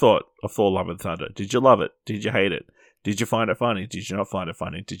what you thought of Thor: Love and Thunder. Did you love it? Did you hate it? Did you find it funny? Did you not find it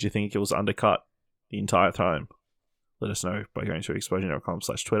funny? Did you think it was undercut the entire time? Let us know by going to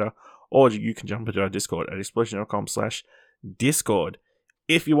explosion.com/Twitter, or you can jump into our Discord at explosion.com/Discord.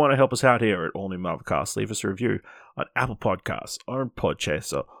 If you want to help us out here at All New Marvel Cast, leave us a review on Apple Podcasts or on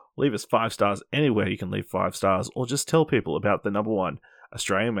Podchaser. Leave us 5 stars anywhere you can leave 5 stars, or just tell people about the #1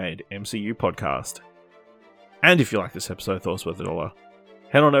 Australian-made MCU podcast. And if you like this episode, thought it's worth $1,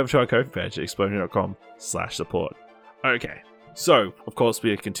 head on over to our Ko-fi page at explosion.com/support. Okay, so, of course,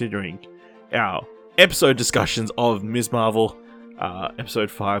 we are continuing our episode discussions of Ms. Marvel.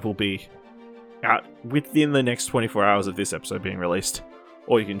 Episode 5 will be out within the next 24 hours of this episode being released.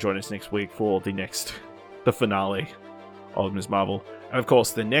 Or you can join us next week for the finale of Ms. Marvel. And of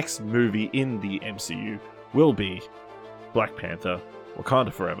course, the next movie in the MCU will be Black Panther: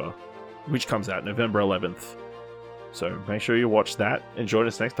 Wakanda Forever, which comes out November 11th. So make sure you watch that and join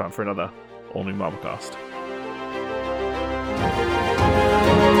us next time for another All New Marvel Cast.